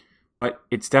 but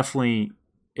it's definitely,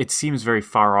 it seems very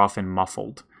far off and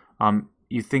muffled.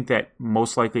 You think that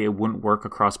most likely it wouldn't work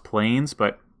across planes,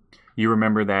 but you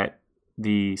remember that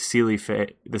the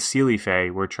Seelie Fae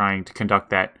were trying to conduct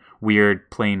that weird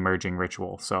plane merging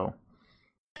ritual. So,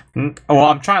 Well,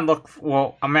 I'm trying to look.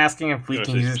 Well, I'm asking if we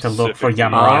can use it to look for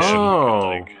Yamarashi.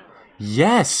 Oh,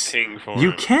 yes, Ping for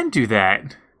you him. can do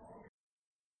that.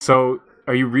 So,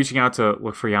 are you reaching out to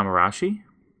look for Yamarashi?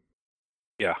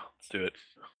 Yeah, let's do it.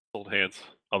 Hold hands.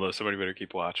 Although somebody better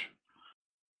keep watch.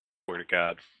 Swear to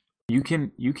God. You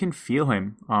can feel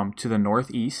him to the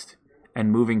northeast and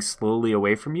moving slowly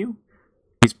away from you.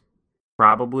 He's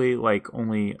probably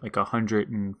only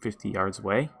 150 yards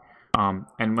away. And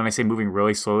when I say moving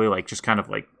really slowly, just kind of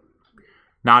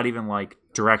not even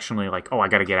directionally oh, I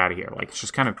gotta get out of here. It's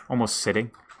just kind of almost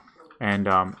sitting. And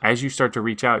as you start to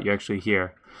reach out, you actually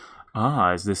hear,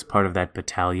 is this part of that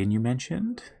battalion you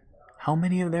mentioned? How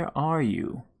many of there are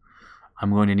you? I'm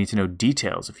going to need to know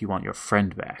details if you want your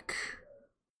friend back.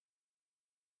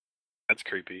 That's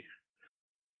creepy.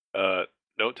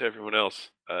 Note to everyone else,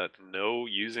 no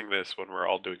using this when we're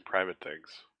all doing private things.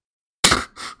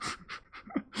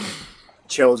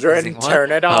 Children, Using what?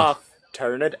 turn it Oh. off.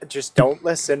 Turn it. Just don't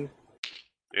listen.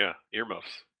 Yeah,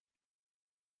 earmuffs.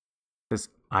 Says,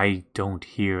 I don't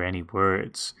hear any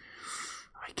words.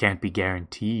 I can't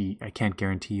guarantee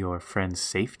your friend's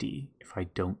safety if I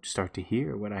don't start to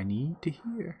hear what I need to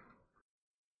hear.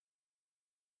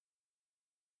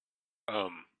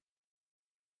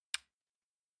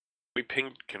 We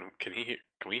ping. Can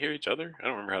we hear each other? I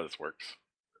don't remember how this works.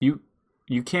 You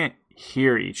can't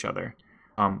hear each other.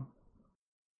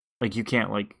 You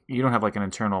can't you don't have an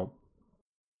internal.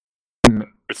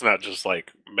 It's not just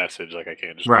message. I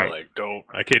can't just Right. be don't.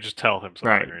 I can't just tell him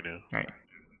something right now. Right.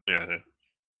 Yeah.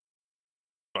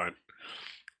 Fine.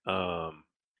 All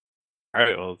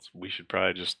right. Well, we should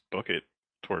probably just book it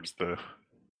towards the.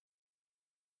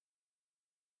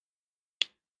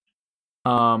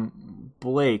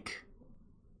 Blake,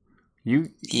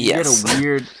 you Yes. get a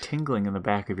weird tingling in the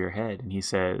back of your head, and he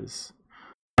says,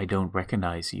 I don't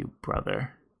recognize you,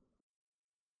 brother.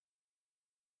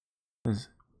 Says,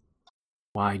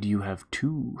 why do you have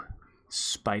two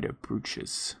spider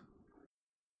brooches?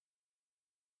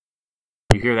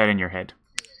 You hear that in your head.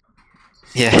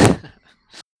 Yeah.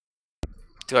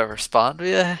 Do I respond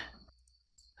via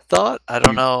thought? I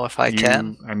don't know if I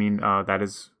can. I mean, that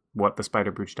is what the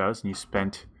spider brooch does, and you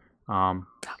spent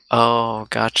Oh,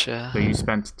 gotcha. so you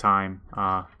spent time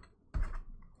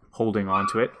holding on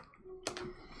to it,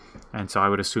 and so I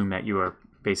would assume that you are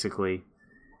basically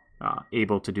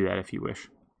able to do that if you wish.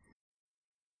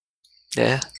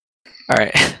 Yeah. All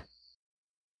right.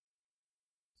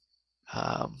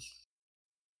 Um,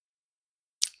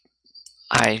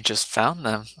 I just found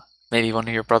them. Maybe one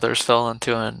of your brothers fell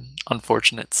into an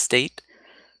unfortunate state.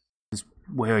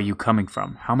 Where are you coming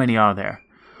from? How many are there?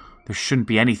 There shouldn't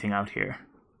be anything out here.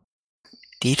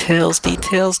 Details,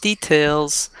 details,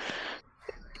 details.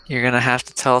 You're gonna have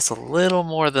to tell us a little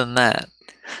more than that.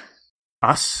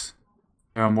 Us?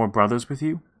 There are more brothers with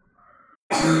you?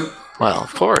 Well,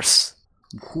 of course.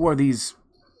 Who are these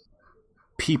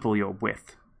people you're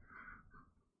with?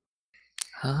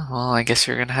 Well, I guess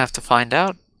you're gonna have to find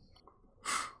out.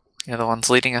 You're the ones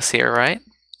leading us here, right?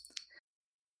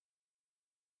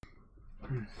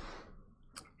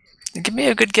 Give me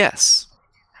a good guess.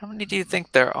 How many do you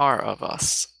think there are of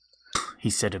us? He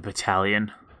said a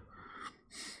battalion.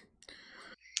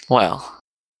 Well,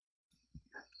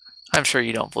 I'm sure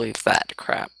you don't believe that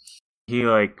crap. He,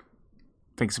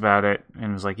 thinks about it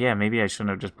and was like, yeah, maybe I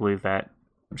shouldn't have just believed that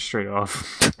straight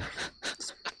off.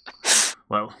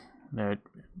 Well, there are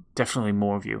definitely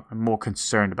more of you. I'm more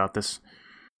concerned about this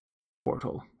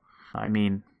portal. I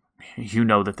mean, you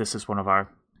know that this is one of our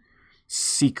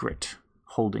secret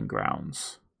holding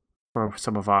grounds for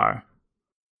some of our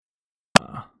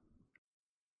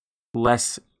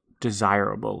less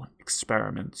desirable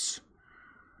experiments.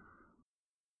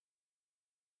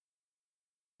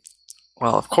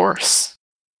 Well, of course.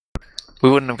 We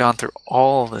wouldn't have gone through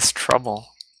all this trouble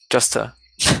just to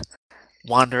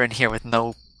wander in here with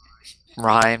no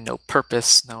rhyme, no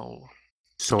purpose, no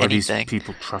So are anything. these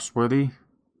people trustworthy?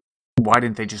 Why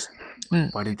didn't they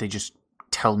just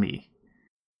tell me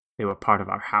they were part of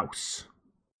our house?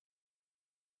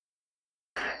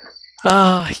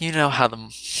 You know how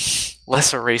the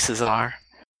lesser races are.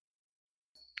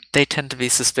 They tend to be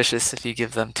suspicious if you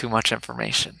give them too much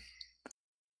information.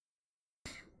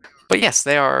 But yes,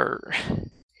 they are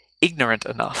ignorant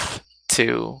enough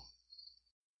to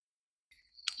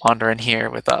wander in here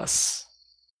with us.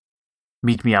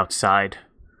 Meet me outside.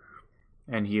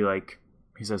 And he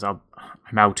says, I'm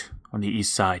out on the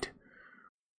east side.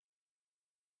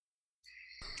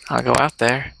 I'll go out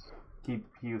there.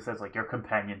 He says, your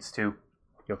companions too.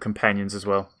 Your companions as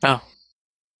well. Oh,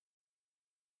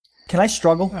 Can I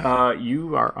struggle?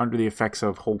 You are under the effects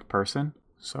of hold person,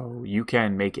 so you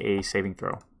can make a saving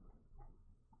throw.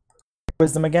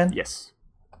 Wisdom again? Yes.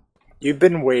 You've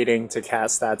been waiting to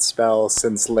cast that spell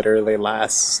since literally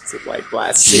last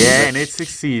Yeah, season. and it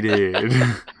succeeded.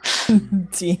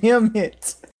 Damn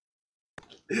it.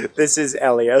 This is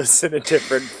Elios in a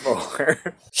different form.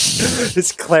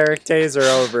 His cleric days are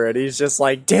over, and he's just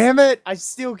like, damn it, I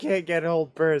still can't get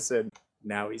hold person.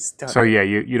 Now he's done. So yeah,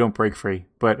 you don't break free.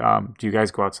 But do you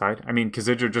guys go outside? I mean,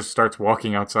 Kazidra just starts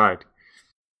walking outside.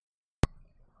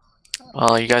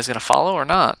 well, are you guys gonna follow or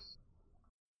not?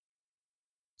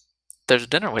 There's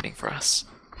dinner waiting for us.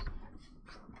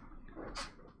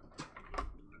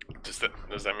 Does that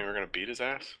mean we're gonna beat his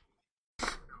ass?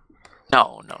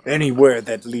 No. Anywhere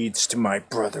that leads to my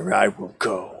brother, I will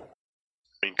go.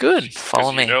 I mean, Good, 'cause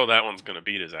follow me. You know that one's gonna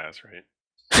beat his ass, right?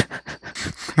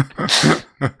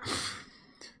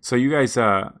 So you guys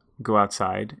go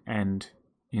outside, and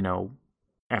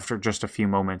after just a few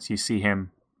moments, you see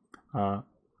him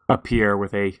appear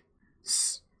with a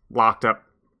locked up.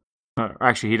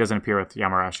 Actually, he doesn't appear with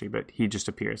Yamarashi, but he just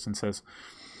appears and says,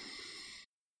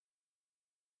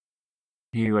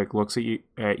 he looks at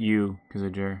you,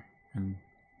 Kazidra, and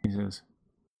he says,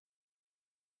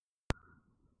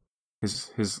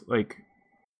 he's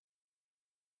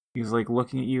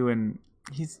looking at you, and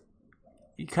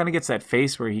he kind of gets that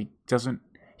face where he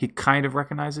kind of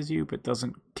recognizes you, but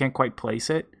can't quite place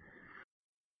it.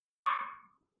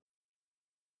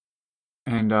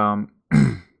 And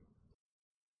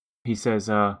he says,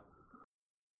 well,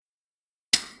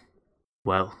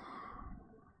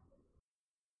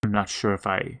 I'm not sure if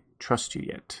I trust you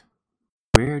yet.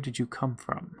 Where did you come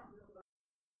from?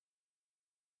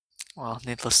 Well,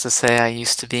 needless to say, I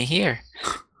used to be here.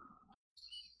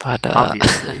 But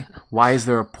Obviously. Why is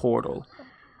there a portal?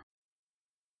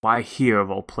 Why here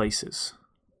of all places?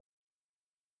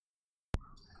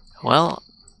 well,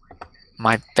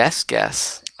 my best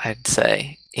guess, I'd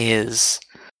say, is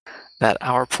that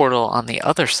our portal on the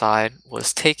other side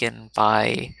was taken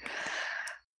by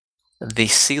the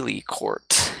Sealy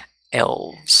Court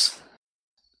elves.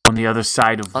 On the other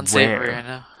side of Unsavory, I where?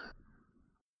 know.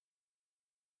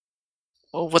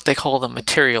 Well, what they call the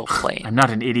material plane. I'm not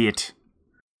an idiot.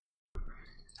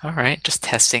 Alright, just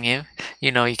testing you.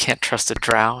 You know you can't trust a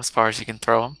drow as far as you can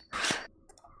throw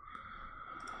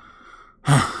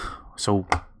them. So,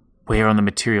 where on the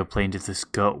material plane does this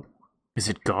go? Is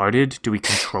it guarded? Do we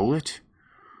control it?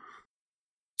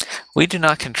 We do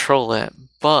not control it,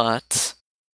 but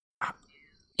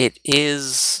It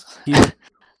is. He-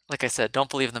 Like I said, don't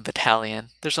believe in the battalion.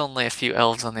 There's only a few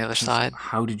elves on the other side.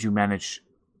 How did you manage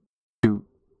to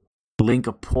link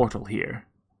a portal here?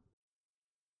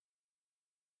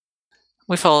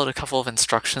 We followed a couple of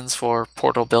instructions for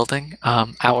portal building.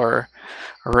 Our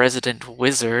resident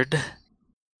wizard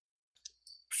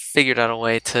figured out a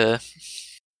way to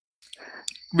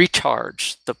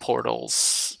recharge the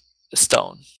portal's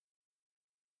stone.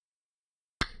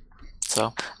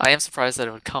 So I am surprised that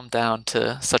it would come down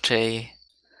to such a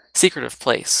secretive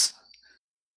place.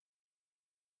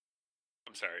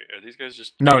 I'm sorry. Are these guys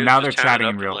just? No, you guys now just they're chatting up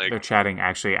in and, real. like, They're chatting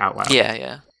actually out loud.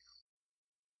 Yeah.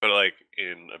 but like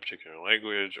in a particular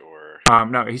language or.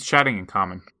 No, he's chatting in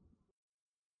common.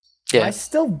 Am I Yeah.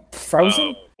 still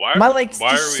frozen? Why? Am I like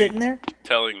why just are we sitting there?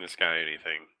 telling this guy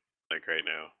anything like right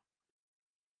now?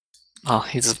 Oh,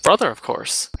 he's his brother, of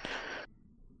course.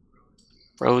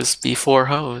 Rose before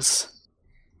hose.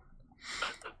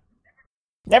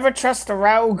 Never trust a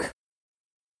rogue.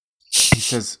 He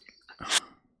says,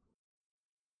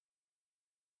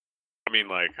 I mean,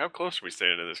 like, how close are we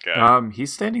staying to this guy?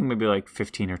 he's standing maybe like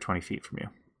 15 or 20 feet from you.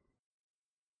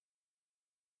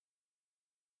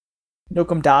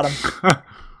 Nukem dot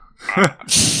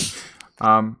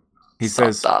him. He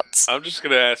says, Dots. I'm just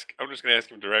gonna ask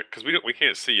him direct because we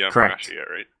can't see Correct. Yamarashi yet,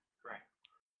 right? Right.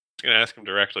 I'm just gonna ask him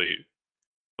directly,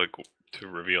 like, to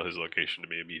reveal his location to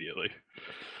me immediately.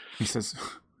 he says,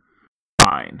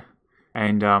 fine.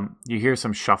 And you hear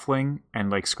some shuffling and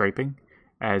like scraping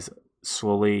as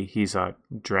slowly he's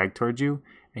dragged towards you.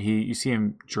 And you see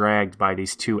him dragged by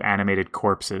these two animated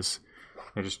corpses.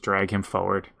 They just drag him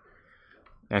forward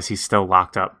as he's still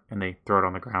locked up, and they throw it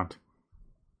on the ground.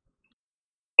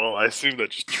 Well, I assume that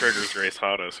just triggers Grace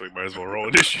Hana, so we might as well roll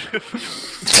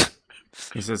initiative.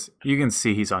 He says, you can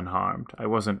see he's unharmed. I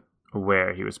wasn't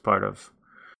aware he was part of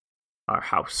our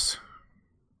house.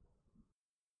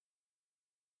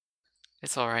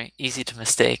 It's alright. Easy to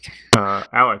mistake.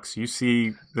 Alex, you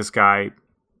see this guy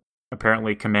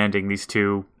apparently commanding these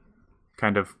two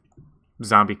kind of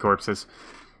zombie corpses.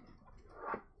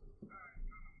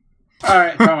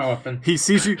 Alright, draw my weapon. He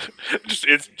sees you. just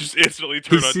instantly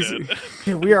turn He on sees, dead.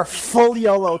 Dude, we are full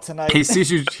YOLO tonight. he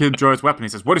sees you him draw his weapon. He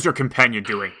says, "What is your companion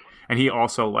doing?" And he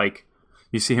also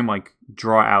you see him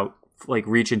draw out,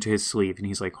 reach into his sleeve, and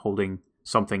he's holding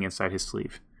something inside his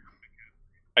sleeve.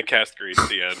 I cast Grease at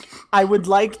the end. I would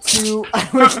like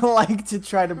to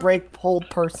try to break hold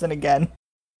person again.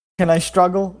 Can I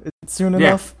struggle? Is it soon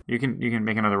enough? You can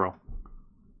make another roll.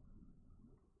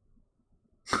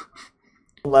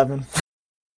 11.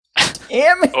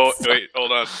 Damn it! Oh wait,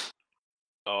 hold on.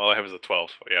 Oh, all I have is a 12.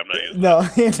 Yeah, I'm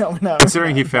not using No.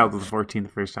 Considering he failed with a 14 the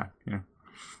first time, Yeah.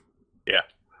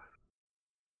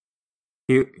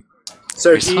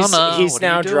 So Persona, he's what are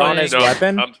now you drawn doing? his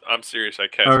weapon. I'm serious. I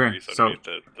cast Okay, Grease so- underneath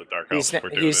the Dark Elves. We're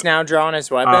doing He's it. now drawn his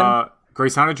weapon.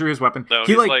 Graysana drew his weapon. No,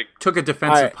 he he's took a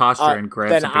defensive posture and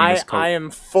grabbed then something in his coat. I am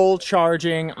full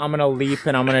charging. I'm gonna leap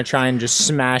and I'm gonna try and just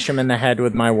smash him in the head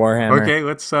with my warhammer. Okay,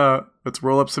 let's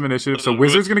roll up some initiative. So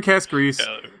Wizard's gonna cast Grease,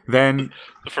 Yeah, then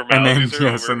the and then formalities are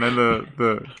yes, over. and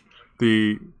then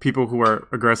the people who are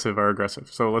aggressive.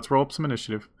 So let's roll up some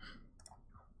initiative.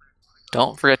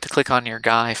 Don't forget to click on your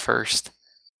guy first.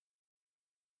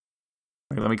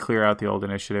 Wait, let me clear out the old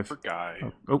initiative. Poor guy.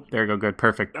 Oh, there you go. Good,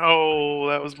 perfect. No,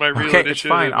 that was my real Okay, initiative. it's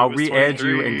fine. I'll It was re-add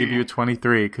you and 23. give you a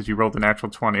 23 because you rolled a natural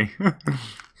 20.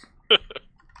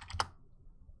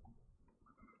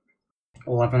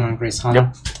 11 on Grace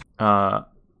Hana.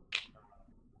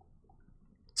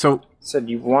 So So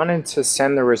you wanted to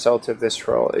send the result of this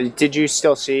roll. Did you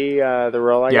still see the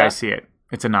roll I yeah, I got? see it.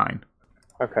 It's a 9.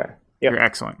 Okay. Yep. You're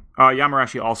excellent.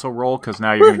 Yamarashi also roll because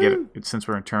now you're gonna get it. Since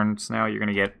we're in turns now, you're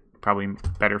gonna get probably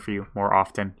better for you more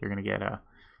often. You're gonna get a.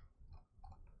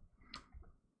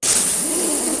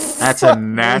 That's a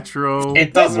natural.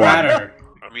 It does one. matter.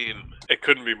 I mean, it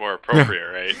couldn't be more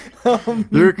appropriate, right? Oh,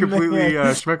 You're completely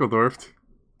man. schmeckledorfed.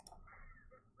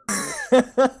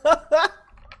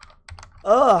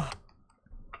 Ugh.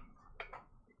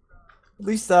 At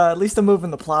least I'm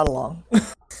moving the plot along.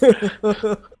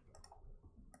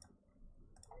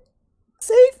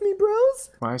 Save me, bros.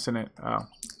 Why isn't it? Oh,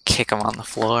 Kick him on the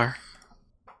floor.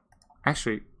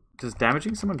 actually, does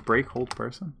damaging someone break hold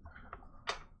person?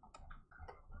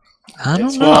 I don't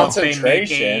It's know. not- They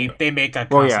Concentration. make a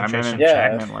Well, yeah, I mean, concentration Yeah.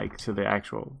 I check. meant to the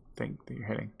actual thing that you're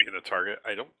hitting. In the target?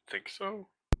 I don't think so,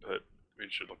 but we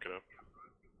should look it up.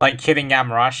 Like hitting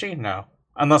Yamarashi? No.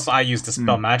 Unless I use the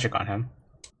spell magic on him.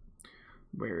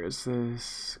 Where is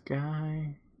this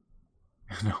guy?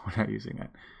 No, we're not using it.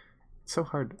 It's so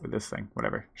hard with this thing.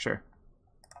 Whatever. Sure.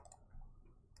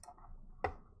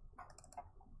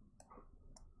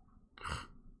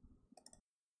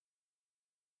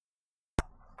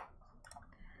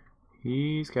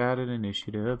 He's got an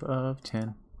initiative of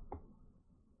 10.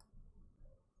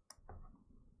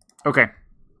 Okay.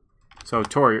 So,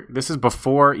 Tori, this is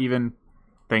before even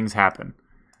things happen.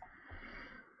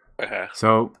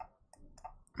 So,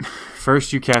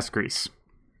 first you cast Grease.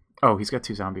 Oh, he's got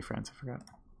 2 zombie friends. I forgot.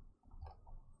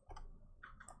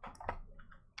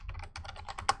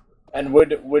 And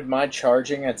would my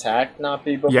charging attack not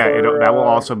be before? Yeah, that will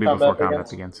also be before combat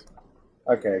begins.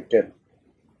 Okay, good.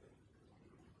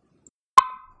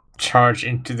 Charge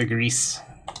into the grease.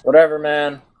 Whatever,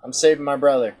 man. I'm saving my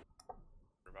brother.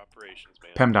 Operations,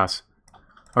 man. PEMDAS.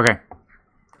 Okay.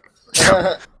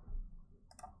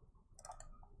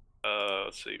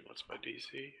 Let's see. What's my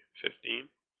DC? 15.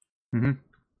 Mm-hmm.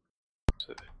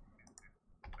 So,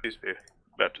 excuse me.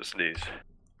 About to sneeze.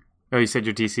 Oh, you said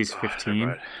your DC's Oh, 15?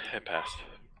 never mind. It passed.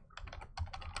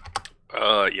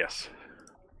 Yes.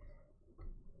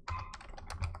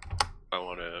 I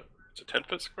want to. It's a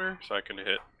 10-foot square, so I can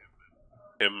hit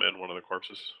him and one of the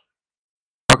corpses.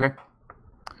 Okay.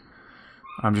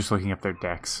 I'm just looking up their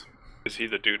decks. Is he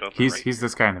the dude on the right? He's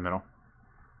this guy in the middle.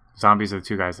 Zombies are the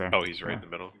 2 guys there. Oh, he's right in the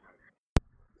middle.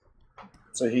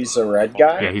 So he's the red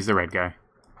guy? Yeah, he's the red guy.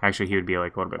 Actually, he would be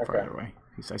like a little bit Okay. farther away.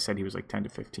 I said he was like 10 to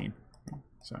 15.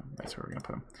 So that's where we're going to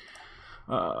put him.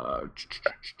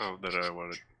 Oh, then I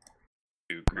want to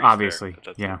do grease Obviously, there, but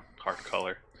that's yeah. a hard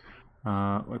color.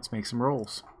 Let's make some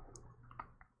rolls.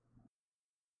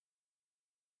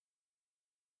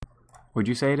 Would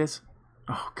you say it is?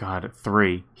 Oh, God,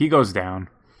 3. He goes down.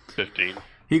 15.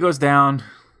 He goes down,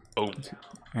 Oh,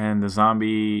 and the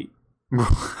zombie...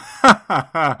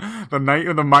 the knight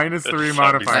with the minus 3 zombie's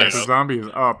modifier. down. The zombie is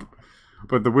up,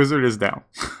 but the wizard is down.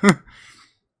 very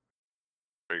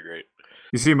great.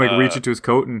 You see him like reach into his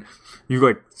coat, and you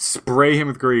like spray him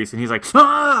with grease, and he's like,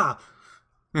 ah!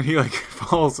 And he like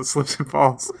falls, slips and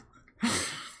falls.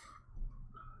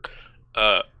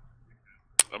 I'm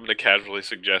going to casually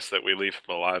suggest that we leave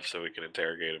him alive so we can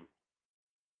interrogate him.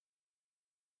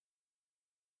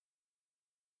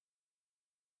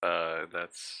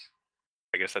 That's...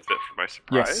 I guess that's it for my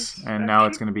surprise. Yes, and now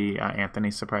it's going to be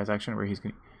Anthony's surprise action, where he's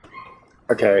going.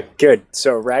 Okay, good.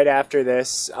 So right after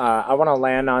this, I want to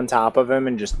land on top of him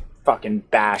and just fucking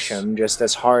bash him just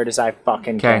as hard as I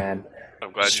fucking 'Kay. can.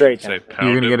 I'm glad Straight you didn't say down. pound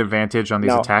You're going to him. get advantage on these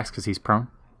No. attacks because he's prone.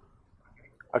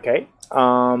 Okay.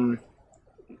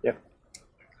 Yep.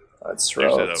 Let's There's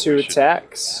roll that 2 we should-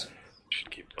 attacks.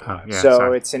 Should keep him Oh, alive. yeah, so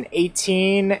sorry. it's an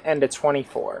 18 and a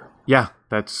 24. Yeah,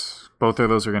 that's both of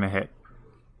those are going to hit.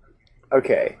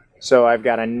 Okay. So I've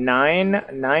got a 9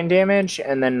 damage,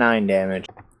 and then 9 damage.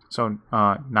 So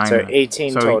 9. So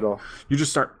 18 So total. You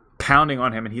just start pounding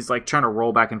on him, and he's like trying to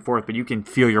roll back and forth, but you can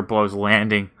feel your blows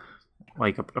landing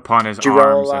like upon his Did you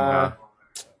arms. roll and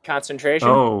concentration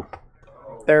oh,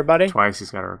 there, buddy? twice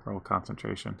he's got to roll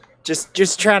concentration.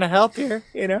 Just trying to help here,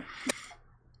 you know?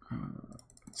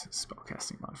 It's a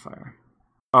spellcasting modifier.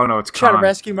 Oh no, it's Trying con. to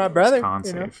rescue my brother, It's con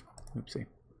you know? save. Oopsie.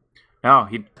 No,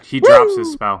 he drops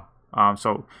his spell.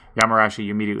 So Yamarashi,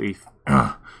 you immediately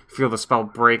feel the spell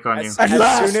break on you. At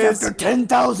last, after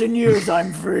 10,000 years,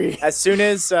 I'm free. As soon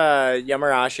as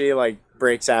Yamarashi like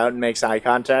breaks out and makes eye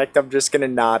contact, I'm just gonna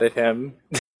nod at him,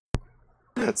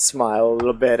 smile a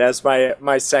little bit as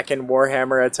my second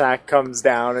Warhammer attack comes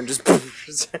down and just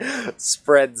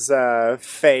spreads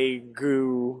fey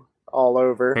goo all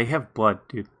over. They have blood,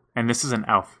 dude, and this is an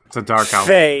elf. It's a dark elf.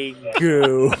 Fey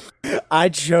goo. I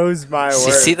chose my Did words.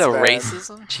 you see the man.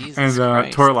 racism? Jesus And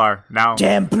Christ. Torlar, now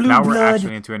Damn blue now we're blood.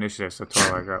 actually into initiative. So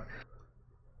Torlar, go.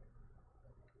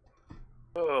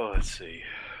 Oh, let's see.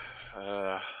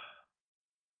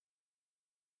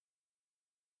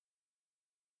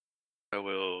 I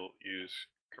will use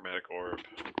Chromatic Orb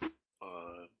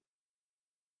on...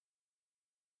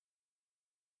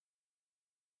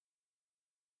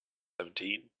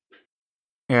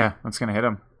 Yeah, that's gonna hit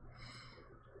him.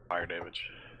 fire damage.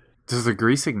 Does the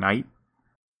grease ignite?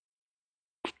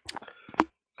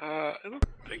 I don't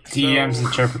think DM's so.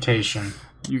 interpretation.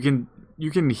 You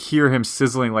can hear him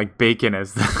sizzling like bacon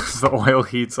as the oil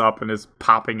heats up and is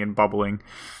popping and bubbling.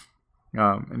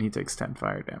 And he takes 10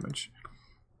 fire damage.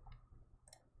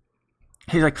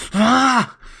 He's like,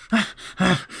 ah!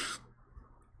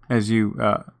 As you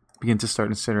begin to start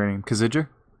incinerating Khazidra.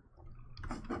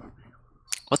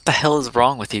 What the hell is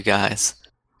wrong with you guys?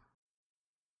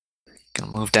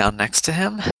 Gonna move down next to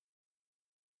him.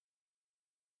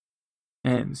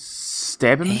 And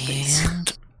stab him in the face.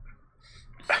 And...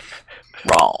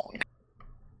 wrong.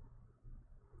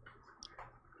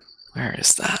 Where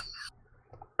is that?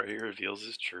 Where he reveals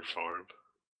his true form.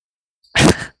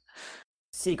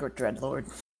 Secret Dreadlord.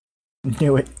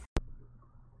 Knew it.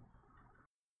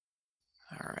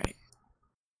 Alright.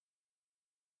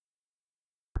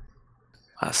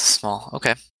 That's small.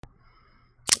 Okay.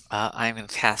 I'm gonna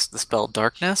cast the spell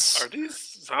Darkness. Are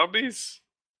these zombies?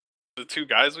 The two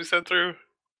guys we sent through?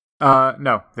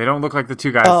 No, they don't look like the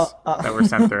two guys that were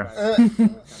sent through.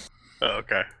 Oh,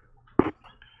 okay.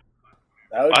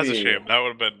 That would That's a be shame. That would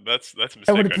have been that's a mistake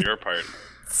would've on been- your part.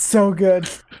 So good.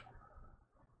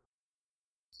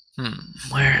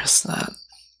 Where is that?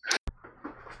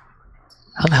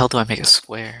 How the hell do I make a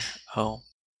square? Oh.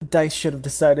 Dice should have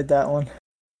decided that one.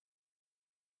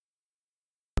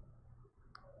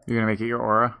 You're gonna make it your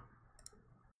aura.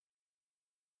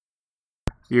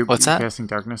 What's you that? casting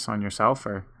darkness on yourself,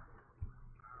 or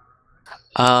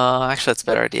Actually, that's a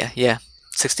better idea. Yeah,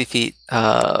 60 feet.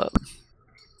 Not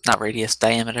radius,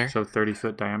 diameter. so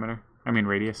 30-foot diameter? I mean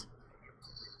radius.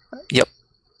 Yep.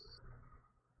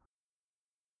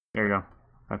 There you go.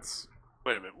 That's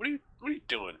Wait a minute. What are you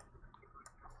doing?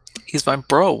 He's my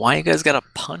bro. Why you guys gotta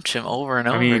punch him over and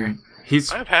over? I mean,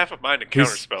 he's I have half of mine to he's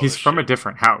counterspell. he's this from a shit.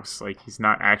 different house. Like he's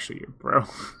not actually your bro.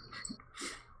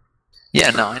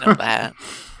 Yeah, no, I know that.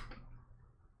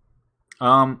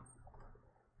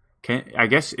 I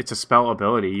guess it's a spell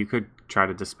ability. You could try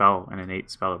to dispel an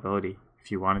innate spell ability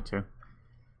if you wanted to,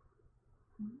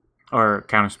 or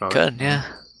counterspell. it. Good, yeah.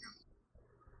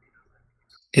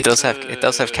 It does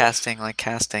have casting,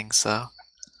 so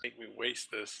Make me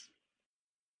waste this.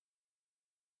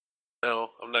 No,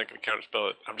 I'm not going to counterspell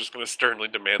it. I'm just going to sternly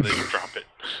demand that you drop it.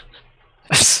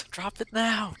 drop it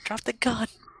now. Drop the gun.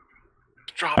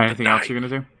 Drop Anything the else knife. you're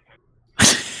gonna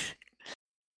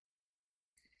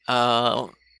do?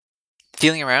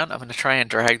 Feeling around, I'm gonna try and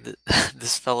drag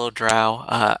this fellow drow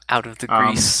out of the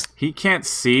grease. He can't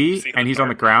see, See and the he's on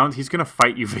the dark. ground. He's gonna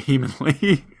fight you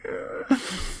vehemently.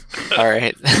 All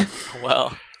right.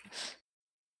 Well,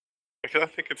 I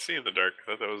think it's see in the dark.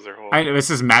 I thought that was their whole. I know this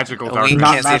is magical we darkness.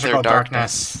 Not can't see through magical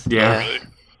darkness. Yeah. Really?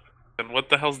 And what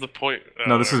the hell's the point?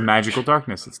 No, this is whatever. magical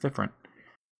darkness. It's different.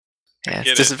 Yeah,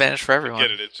 Get it's it. disadvantage for I everyone. get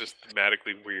it. It's just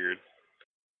thematically weird.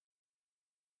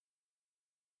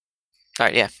 All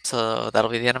right, yeah. So that'll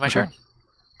be the end of my Okay.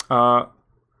 turn.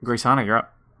 Graysana, you're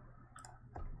up.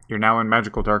 You're now in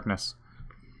magical darkness.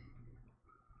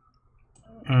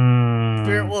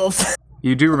 Spirit wolves.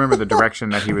 You do remember the direction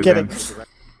that he was Kidding. in.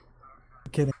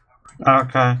 Kidding.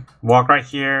 Okay. Walk right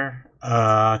here.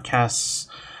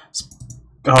 Cast.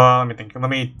 Let me think. Let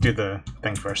me do the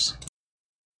thing first.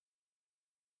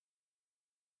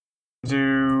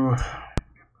 Yeah,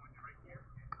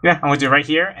 I'm gonna do it right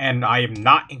here, and I am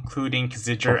not including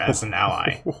Kazidra as an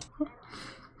ally.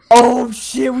 Oh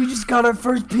shit! We just got our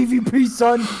first PvP,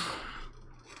 son.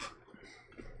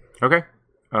 Okay.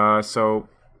 So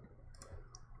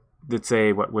it's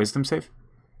a what wisdom save?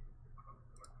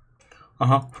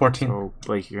 14. So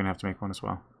Blake, you're gonna have to make one as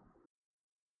well.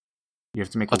 You have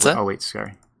to make What's a that? oh wait,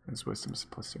 sorry. It's wisdom is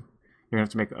 +2. You're gonna have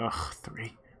to make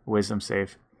 3 wisdom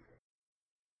save.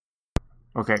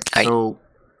 Okay, Aye. so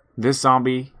this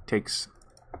zombie takes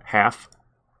half.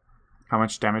 How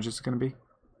much damage is it gonna be?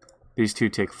 These two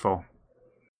take full.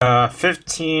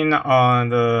 15 on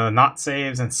the not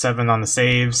saves and 7 on the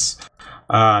saves.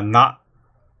 Not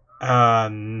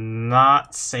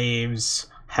saves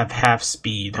have half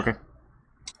speed. Okay.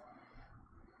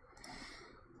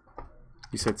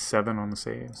 You said 7 on the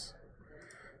saves.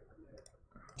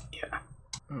 Yeah.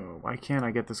 Oh, why can't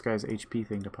I get this guy's HP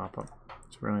thing to pop up?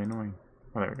 It's really annoying.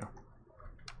 Oh, there we go.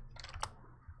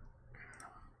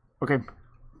 Okay.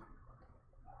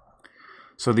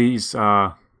 So these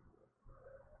dark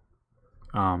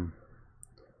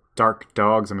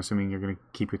dogs, I'm assuming you're gonna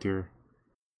keep with your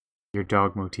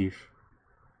dog motif.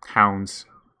 Hounds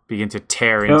begin to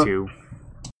tear Yeah. into,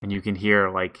 and you can hear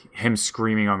like him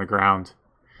screaming on the ground.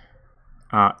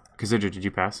 Kazidra, did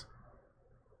you pass?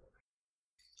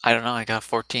 I don't know. I got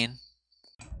 14.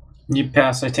 You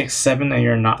pass, I take 7 and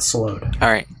you're not slowed. All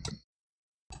right.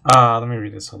 Let me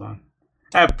read this, hold on.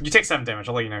 You take 7 damage,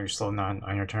 I'll let you know you're slowed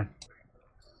on your turn.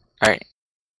 All right.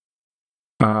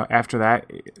 After that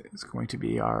is going to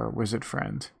be our wizard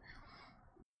friend.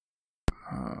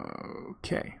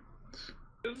 Okay.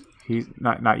 He's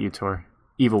not you, Tor.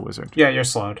 Evil wizard. Yeah, you're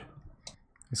slowed.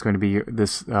 It's going to be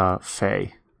this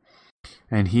Fae.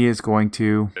 And he is going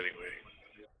to... Anyway.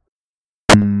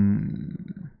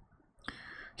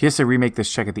 He has to remake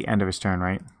this check at the end of his turn,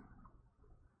 right?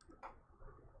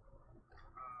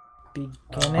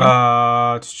 Beginning.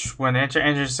 When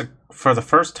enters for the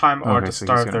first time or Okay, to so he's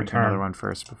start gonna their make another turn. one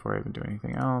first before I even do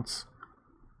anything else.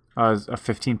 A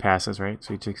 15 passes, right?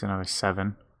 So he takes another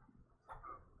 7.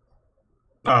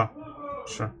 Oh,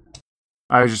 sure.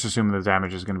 I was just assuming the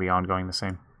damage is going to be ongoing the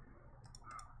same.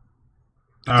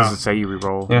 Does it say you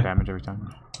reroll Yeah. damage every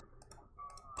time?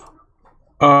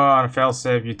 On a fail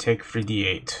save, you take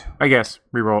 3d8. I guess.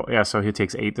 Reroll. Yeah, so he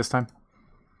takes 8 this time.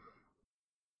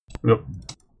 Yep.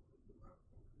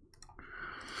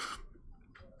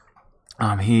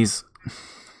 He's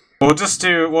We'll just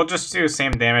do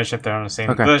same damage if they're on the same.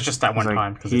 Okay. But it's just that one like,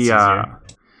 time because he it's easier.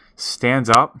 stands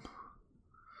up.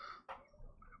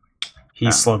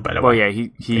 He's slowed by the Well, way. yeah,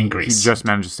 he Increase. just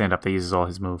managed to stand up. That uses all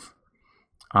his move.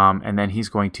 And then he's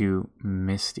going to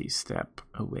Misty Step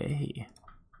away.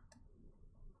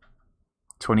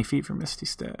 20 feet from Misty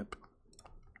Step.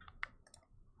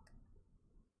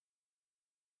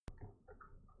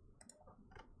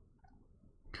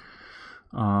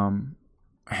 And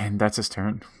that's his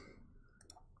turn.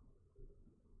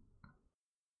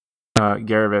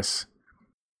 Garavis.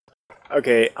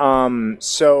 Okay,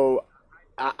 so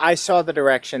I saw the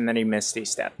direction that he Misty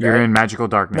stepped. You're right? in magical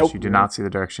darkness. Nope. You do not see the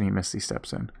direction he Misty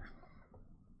Steps in.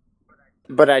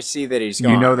 But I see that he's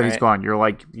gone. You know that he's right? gone. You're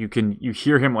like you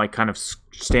hear him like kind of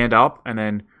stand up, and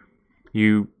then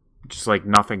you just like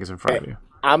nothing is in front of you.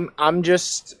 I'm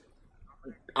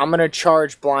gonna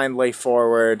charge blindly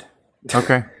forward.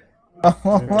 Okay.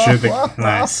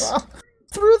 Nice.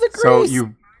 Through the grease. So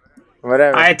you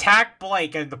Whatever. I attack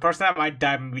Blake, and the person that might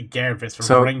die would be Garavis for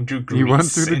so running through grease. you run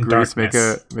through the in grease.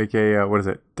 darkness. Make a what is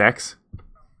it? Dex.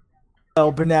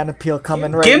 Oh, banana peel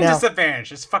coming right Give him now.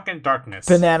 disadvantage. It's fucking darkness.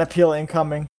 Banana peel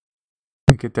incoming.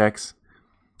 Make a Dex.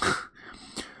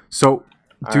 So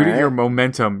due to Alright. your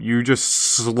momentum, you just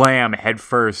slam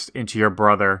headfirst into your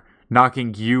brother,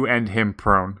 knocking you and him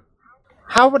prone.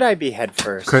 How would I be head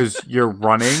first? Because you're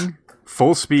running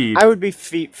full speed. I would be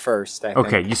feet first. I think.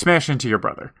 Okay, you smash into your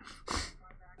brother.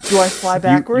 Do I fly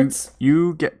backwards?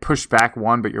 You get pushed back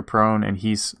one, but you're prone, and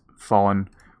he's fallen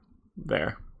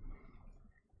there.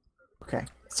 Okay.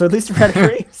 So at least we're at a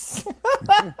grease.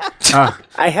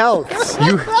 I helped.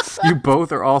 You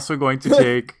both are also going to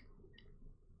take.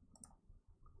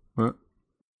 What?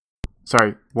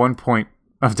 Sorry, 1 point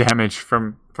of damage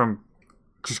from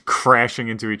just crashing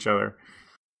into each other.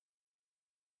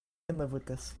 I can live with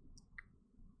this.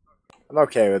 I'm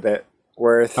okay with it.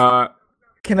 Worth.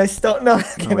 Can I still no?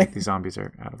 Oh, Can I? wait, these zombies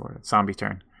are out of order. Zombie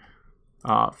turn.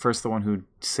 First, the one who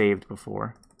saved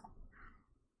before.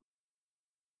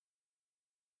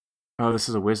 Oh, this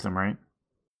is a wisdom, right?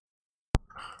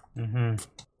 Mm-hmm.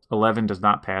 11 does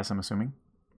not pass, I'm assuming.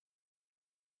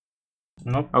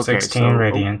 Nope. Okay, 16 so,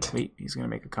 radiant. Oh, wait, he's going to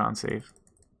make a con save.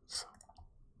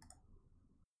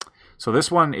 So this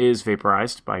one is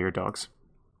vaporized by your dogs.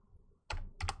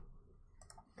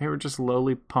 They were just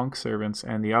lowly punk servants,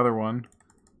 and the other one...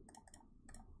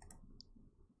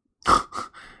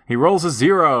 he rolls a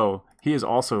 0! He is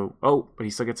also... Oh, but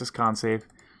he still gets his con save.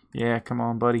 Yeah, come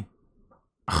on, buddy.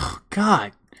 Oh,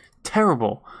 God.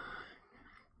 Terrible.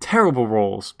 Terrible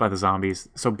rolls by the zombies.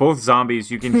 So both zombies,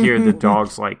 you can hear the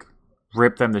dogs, like,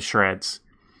 rip them to shreds.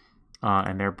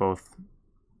 And they're both,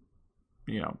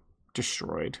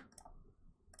 destroyed.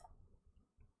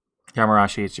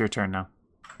 Yamarashi, it's your turn now.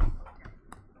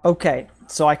 Okay,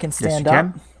 so I can stand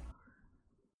up. can.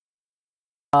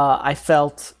 I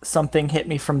felt something hit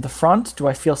me from the front. Do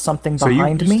I feel something So you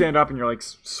behind me? stand up and you're like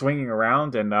swinging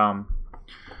around and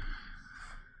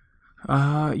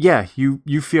yeah,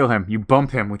 you feel him. You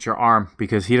bump him with your arm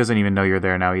because he doesn't even know you're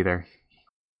there now either.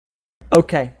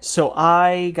 Okay, so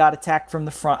I got attacked from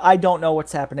the front. I don't know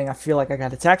what's happening. I feel like I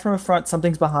got attacked from the front.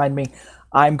 Something's behind me.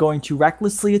 I'm going to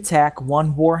recklessly attack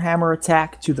one Warhammer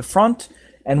attack to the front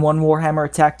and one Warhammer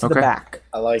attack to the Okay. back.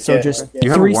 I like So it. just You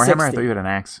have a 360. warhammer? I thought you had an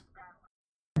axe.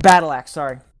 Battle axe,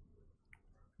 sorry.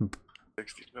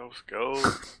 60 no go.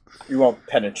 You won't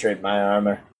penetrate my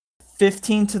armor.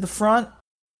 15 to the front.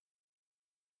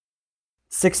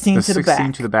 16 The to the 16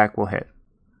 back. to the back will hit.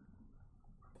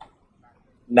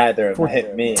 Neither of them For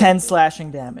hit me. 10 slashing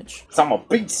damage. 'Cause I'm a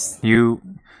beast. You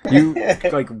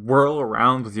like whirl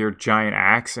around with your giant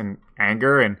axe in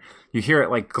anger, and you hear it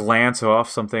like glance off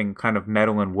something kind of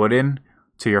metal and wooden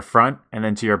to your front, and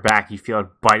then to your back you feel it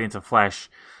bite into flesh,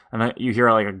 and then you hear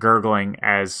like a gurgling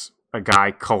as a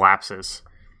guy collapses.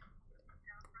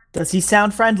 Does he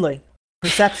sound friendly?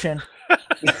 Perception.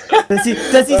 Does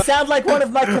he sound like one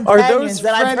of my Are companions those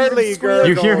that I've heard friendly him squeal,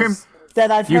 You hear him.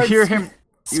 that I've You heard hear him.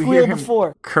 You squeal hear him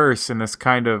before? curse in this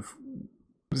kind of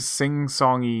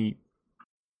sing-songy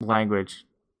language.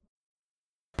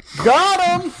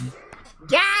 Got him!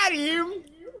 Got him!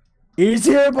 He's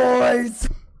here, boys!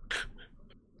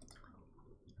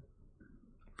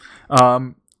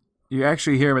 You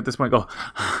actually hear him at this point go,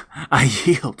 "I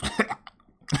yield.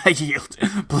 I yield.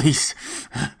 Please."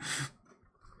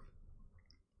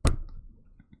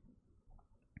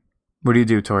 What do you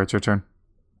do, Tor? It's your turn.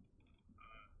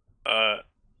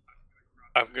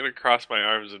 I'm gonna cross my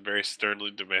arms and very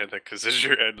sternly demand that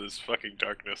Khazijur end this fucking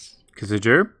darkness.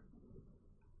 Khazijur?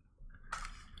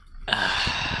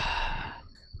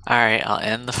 Alright, I'll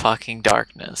end the fucking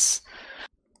darkness.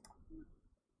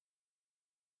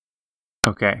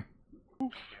 Okay.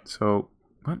 So,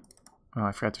 what? Oh,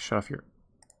 I forgot to shut off your...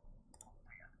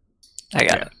 I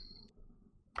got Yeah. it.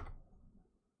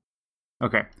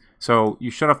 Okay. So,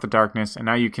 you shut off the darkness, and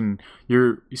now you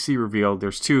see revealed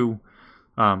there's two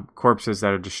corpses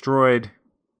that are destroyed,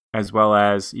 as well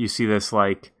as you see this,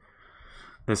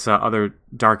 this other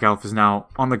dark elf is now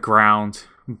on the ground,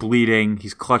 bleeding.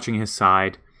 He's clutching his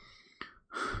side.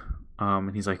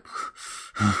 And he's like...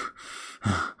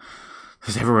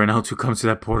 Does everyone else who comes to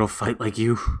that portal fight like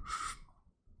you?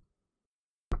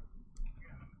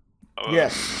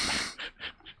 Yes.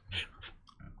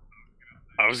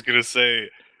 I was gonna say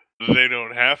they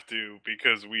don't have to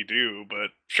because we do,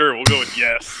 but sure, we'll go with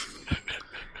yes.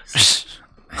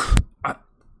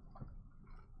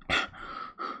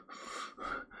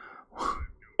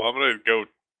 Well, I'm gonna go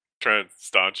try and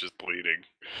staunch his bleeding.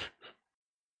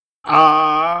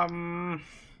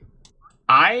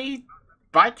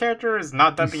 My character is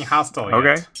not done being hostile yet.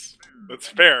 Okay. That's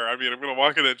fair. I mean, I'm gonna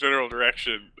walk in that general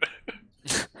direction.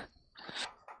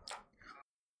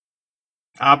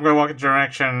 I'm gonna walk in the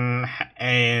direction,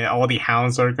 and all the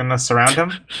hounds are gonna surround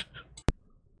him.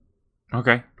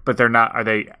 Okay. But they're not... Are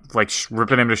they,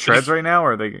 ripping him to shreds right now,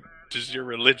 or are they... Does your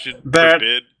religion But-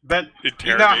 forbid But you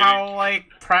know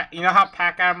interrogating? how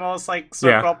pack animals circle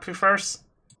Yeah. up you first?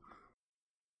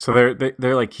 So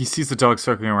they're like... He sees the dog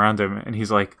circling around him, and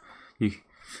he's like... He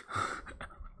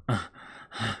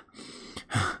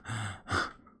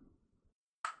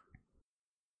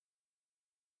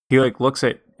looks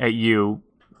at you,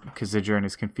 because the journey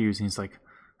is confused, and he's like...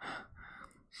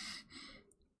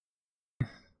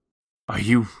 Are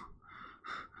you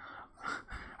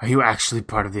actually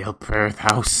part of the El Perth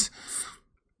house?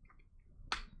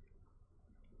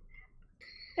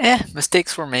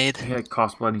 Mistakes were made. He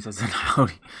coughs blood and he says, "Then how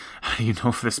do you know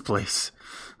of this place?"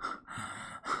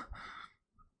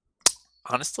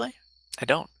 Honestly, I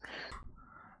don't.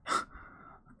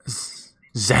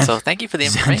 So thank you for the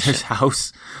information. Xander's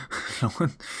house.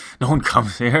 No one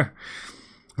comes here.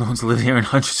 No one's lived here in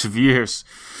hundreds of years.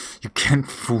 You can't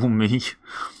fool me.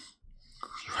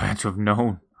 You had to have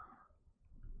known.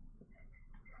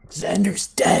 Xander's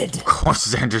dead. Of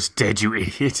course Xander's dead, you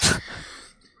idiot.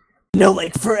 No,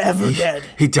 forever dead.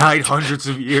 He died hundreds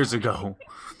of years ago.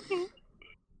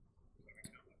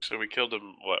 So we killed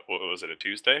him. What was it? A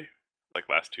Tuesday?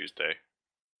 Last Tuesday.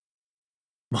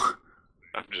 What?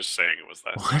 I'm just saying it was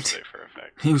last What? Tuesday for a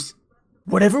fact. He was...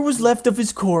 Whatever was left of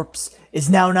his corpse is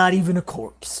now not even a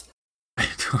corpse. I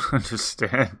don't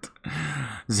understand.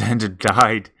 Xander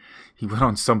died. He went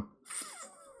on some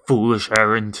foolish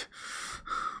errand.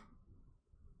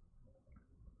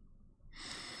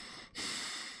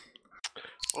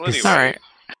 Well, It's anyway, Alright,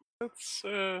 let's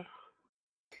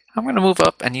I'm gonna move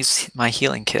up and use my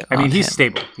healing kit. I mean, on he's him.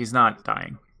 stable. He's not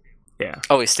dying. Yeah.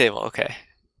 Oh, he's stable. Okay.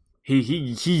 He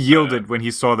yielded when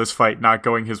he saw this fight not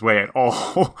going his way at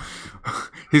all.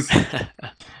 He's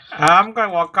I'm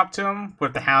gonna walk up to him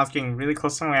with the hounds getting really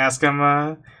close to him and ask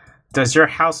him, does your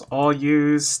house all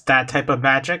use that type of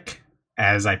magic?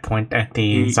 As I point at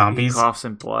the he zombies. coughs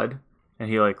in blood, and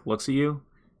he looks at you. And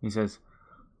he says,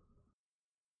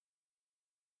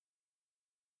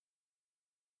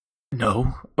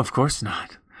 "No, of course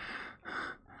not."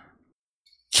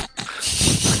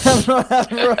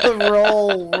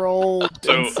 roll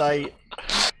So- insight.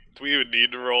 do we even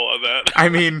need to roll on that? I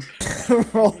mean,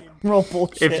 roll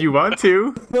bullshit. if you want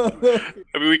to,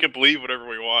 I mean, we can believe whatever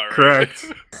we want, right?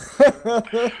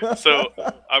 correct. So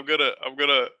I'm gonna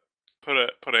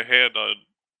put a hand on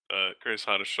Chris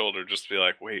Hanna's shoulder just to be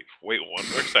like, wait one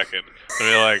more second. And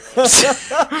be like,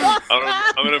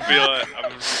 I'm gonna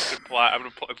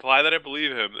imply that I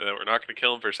believe him and that we're not gonna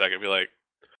kill him for a second. Be like,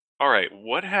 all right,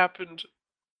 what happened?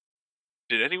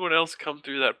 Did anyone else come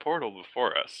through that portal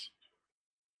before us?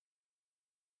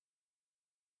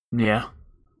 Yeah.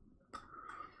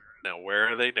 Now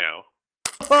where are they now?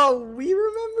 Oh, he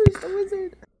remembers the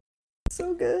wizard.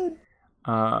 So good.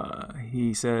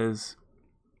 He says,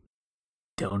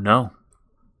 "Don't know,"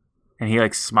 and he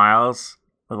smiles,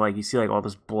 but you see all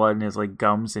this blood in his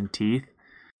gums and teeth.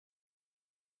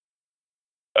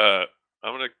 I'm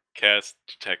gonna cast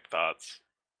Detect Thoughts.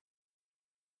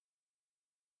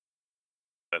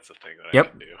 That's a thing that I Yep.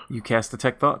 can do. You cast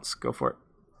Detect Thoughts. Go for it.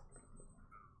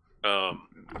 I'm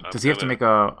Does he have to gonna make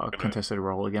a contested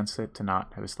roll against it to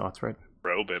not have his thoughts read?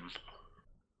 robe him?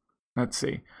 Let's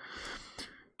see.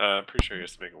 Pretty sure he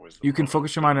has to make a wisdom. You can roll.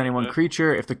 focus your mind on any one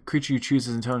creature. If the creature you choose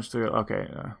is intelligence 3, okay.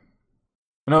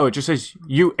 No, it just says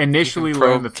you initially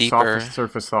learn the deeper.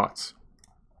 surface thoughts.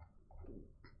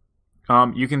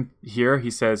 You can hear.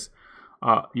 He says,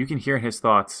 you can hear in his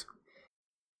thoughts.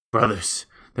 Brothers,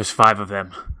 there's 5 of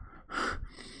them.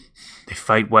 They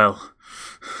fight well.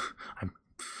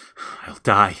 I'll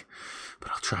die, but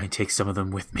I'll try and take some of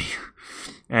them with me.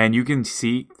 And you can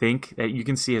think that you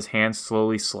can see his hands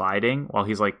slowly sliding while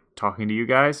he's like talking to you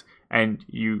guys, and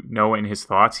you know in his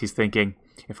thoughts he's thinking,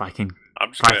 if I can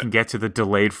get to the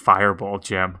delayed fireball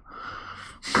gem.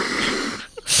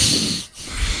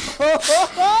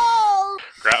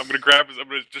 I'm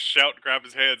gonna just shout, grab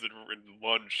his hands, and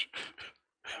lunge.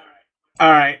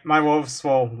 Alright, my wolves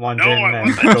will lunge No, in I and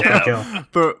want that go for kill.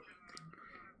 But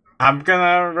I'm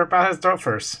gonna rip out his throat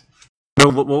first. the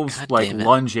wolves God like damn it.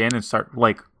 lunge in and start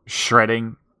like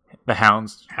shredding the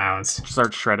hounds. Hounds.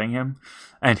 Start shredding him,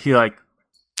 and he like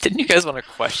Didn't you guys want to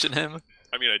question him?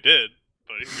 I mean, I did,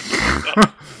 but he's gonna fuck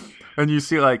up. and you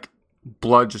see like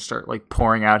blood just start like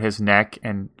pouring out his neck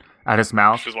and out his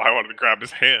mouth. Which is why I wanted to grab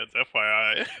his hands.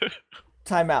 FYI.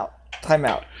 Time out.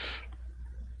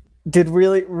 Did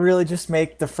really just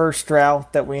make the first drow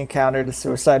that we encountered a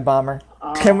suicide bomber?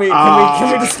 Can we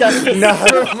discuss this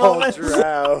for a moment?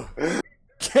 Drow.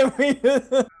 Can we?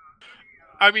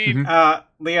 I mean,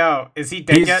 Leo, is he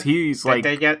dead yet? He's like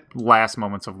dead yet? last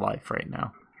moments of life right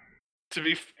now. to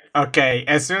be Okay,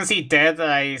 as soon as he dead,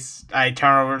 I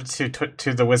turn over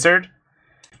to the wizard.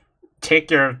 Take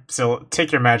your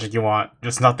magic you want,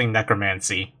 just nothing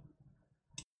necromancy.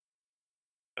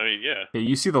 I mean, yeah. Yeah,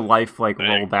 you see the life like Dang.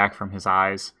 roll back from his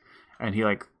eyes, and he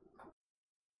like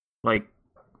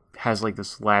has like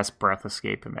this last breath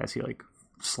escape him as he like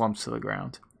slumps to the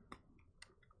ground.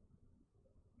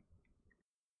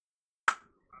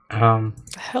 The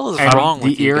hell is And wrong the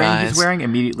with you earring guys? he's wearing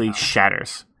immediately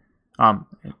shatters.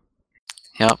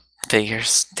 Yep,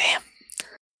 figures. Damn.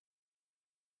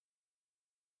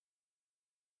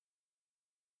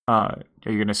 Are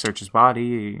you gonna search his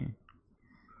body?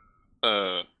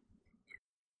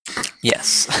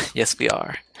 Yes, yes, we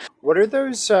are. What are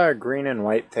those green and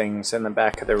white things in the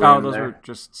back of the room? Oh, those there? were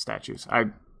just statues. I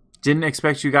didn't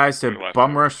expect you guys to Left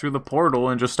bum over. rush through the portal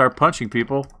and just start punching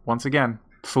people once again.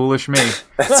 Foolish me.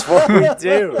 That's what we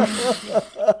do.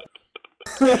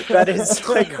 That is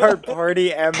like our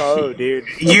party MO, dude.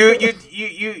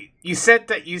 You said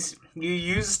that you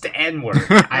used the N word.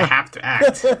 I have to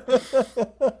act.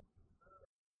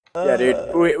 Yeah,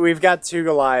 dude. We've got two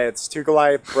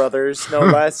Goliath brothers, no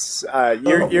less.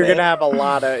 You're gonna have a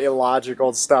lot of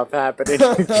illogical stuff happening in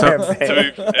the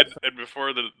campaign. And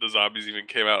before the zombies even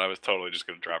came out, I was totally just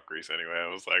gonna drop Grease anyway. I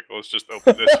was like, let's just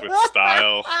open this with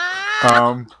style.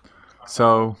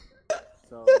 So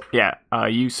yeah,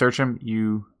 you search him.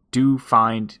 You do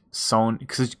find sewn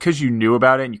because you knew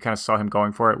about it and you kind of saw him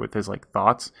going for it with his like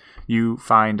thoughts. You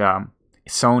find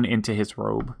sewn into his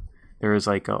robe. There is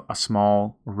like a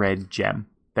small red gem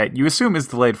that you assume is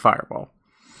delayed fireball.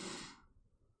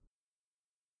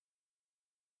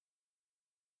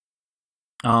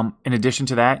 In addition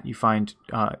to that, you find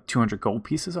 200 gold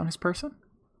pieces on his person.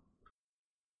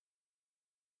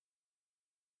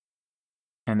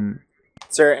 And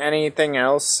Is there anything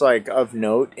else like of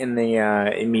note in the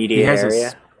immediate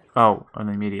area? in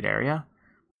the immediate area?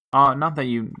 Not that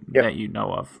you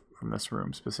know of from this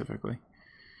room specifically.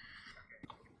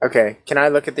 Okay, can I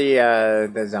look at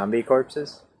the zombie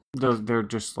corpses? They're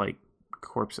just like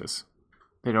corpses.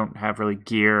 They don't have really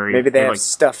gear. Maybe they They're, have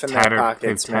stuff in their tattered,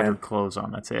 pockets, they have tattered man. clothes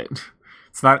on. That's it.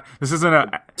 It's not. This isn't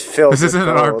an Filled with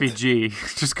RPG. gold.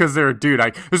 Just because they're a dude.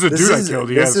 This is a This dude is- I killed.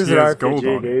 He this has is an gold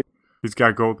RPG, on. dude. He's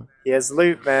got gold. He has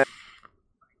loot, man.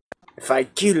 If I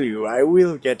kill you, I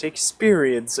will get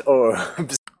experience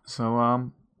orbs.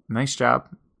 So nice job,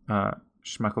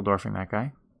 Schmeckeldorfing that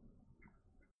guy.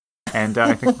 And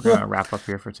I think we're gonna wrap up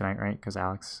here for tonight, right? Because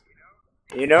Alex.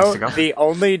 You know, to go. the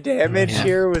only damage Yeah.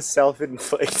 here was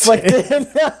self-inflicted.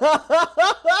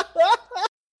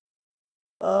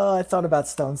 Oh, I thought about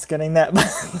stone skinning that.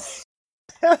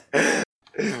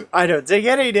 I don't take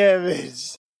any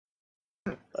damage.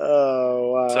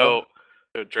 Oh, wow. So,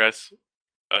 to address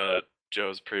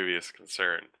Joe's previous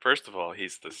concern, first of all,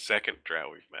 he's the second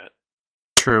drow we've met.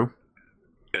 True.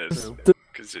 The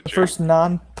Considering. first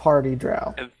non-party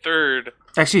drow. And third,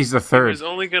 Actually, he's the he third. was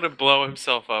only going to blow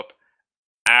himself up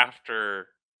after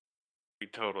we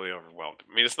totally overwhelmed him.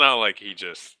 I mean, it's not like he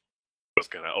just was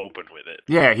going to open with it.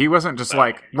 Yeah, he wasn't just No.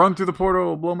 like run through the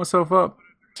portal, blow myself up.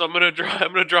 So I'm gonna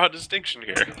draw a distinction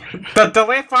here. The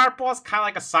delayed fireball is kind of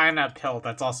like a cyanide pill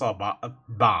that's also a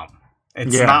bomb.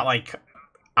 It's Yeah. not like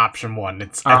option one.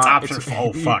 It's option it's-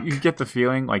 oh fuck. You get the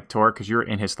feeling, like, Tor, because you're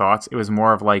in his thoughts, it was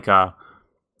more of like a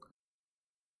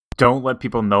don't let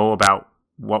people know about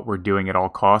what we're doing at all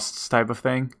costs type of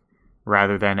thing,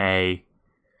 rather than a,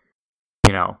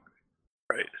 you know,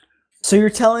 So you're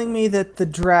telling me that the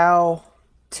Drow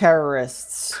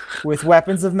terrorists with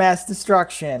weapons of mass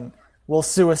destruction will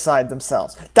suicide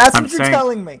themselves? That's I'm what you're saying-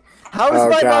 telling me. How is Oh,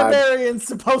 my God. barbarian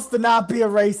supposed to not be a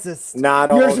racist? Not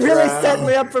You're all really drow. setting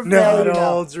me up for Not failure now.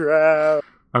 all drow.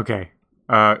 okay.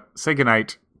 Say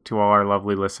goodnight to all our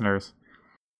lovely listeners.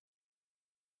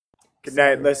 Good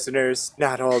night, listeners.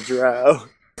 Not all drow.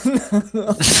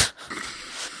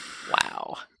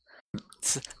 Wow.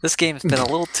 This game's been a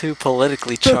little too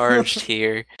politically charged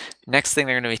here. Next thing,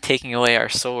 they're going to be taking away our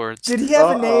swords. Did he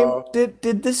have a Uh-oh. name?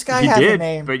 Did this guy He have did, a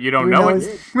name? but you Do don't we know his-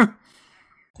 it.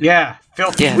 Yeah,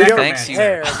 filthy Yeah, We don't thanks, you-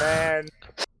 care, man.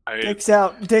 I, Dicks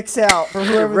out for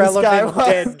whoever this guy Irrelevant was.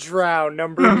 dead drow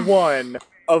number 1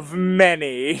 of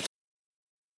many.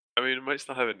 I mean, it might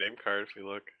still have a name card if you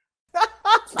look.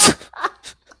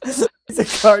 He's a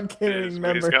card He's carrying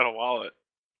member. got a wallet.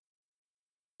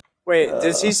 Wait,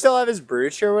 does he still have his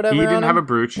brooch or whatever? He didn't on have a him?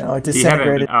 brooch. No, it He had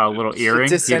disintegrated. a little earring.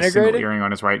 He had a single disintegrated? earring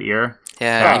on his right ear.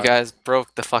 Yeah, Oh. you guys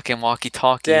broke the fucking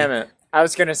walkie-talkie. Damn it. I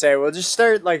was gonna say, we'll just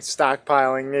start, like,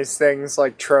 stockpiling these things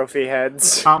like trophy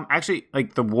heads. Actually,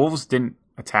 like, the wolves didn't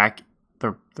attack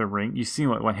the ring. You see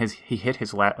when he hit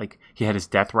his he had his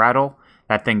death rattle,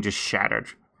 that thing just shattered.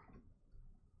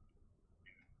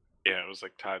 Yeah, it was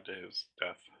like tied to his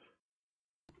death.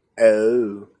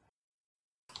 Oh.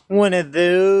 One of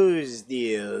those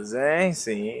deals, I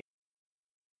see.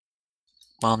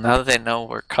 Well, now that they know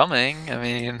we're coming, I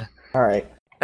mean, All right.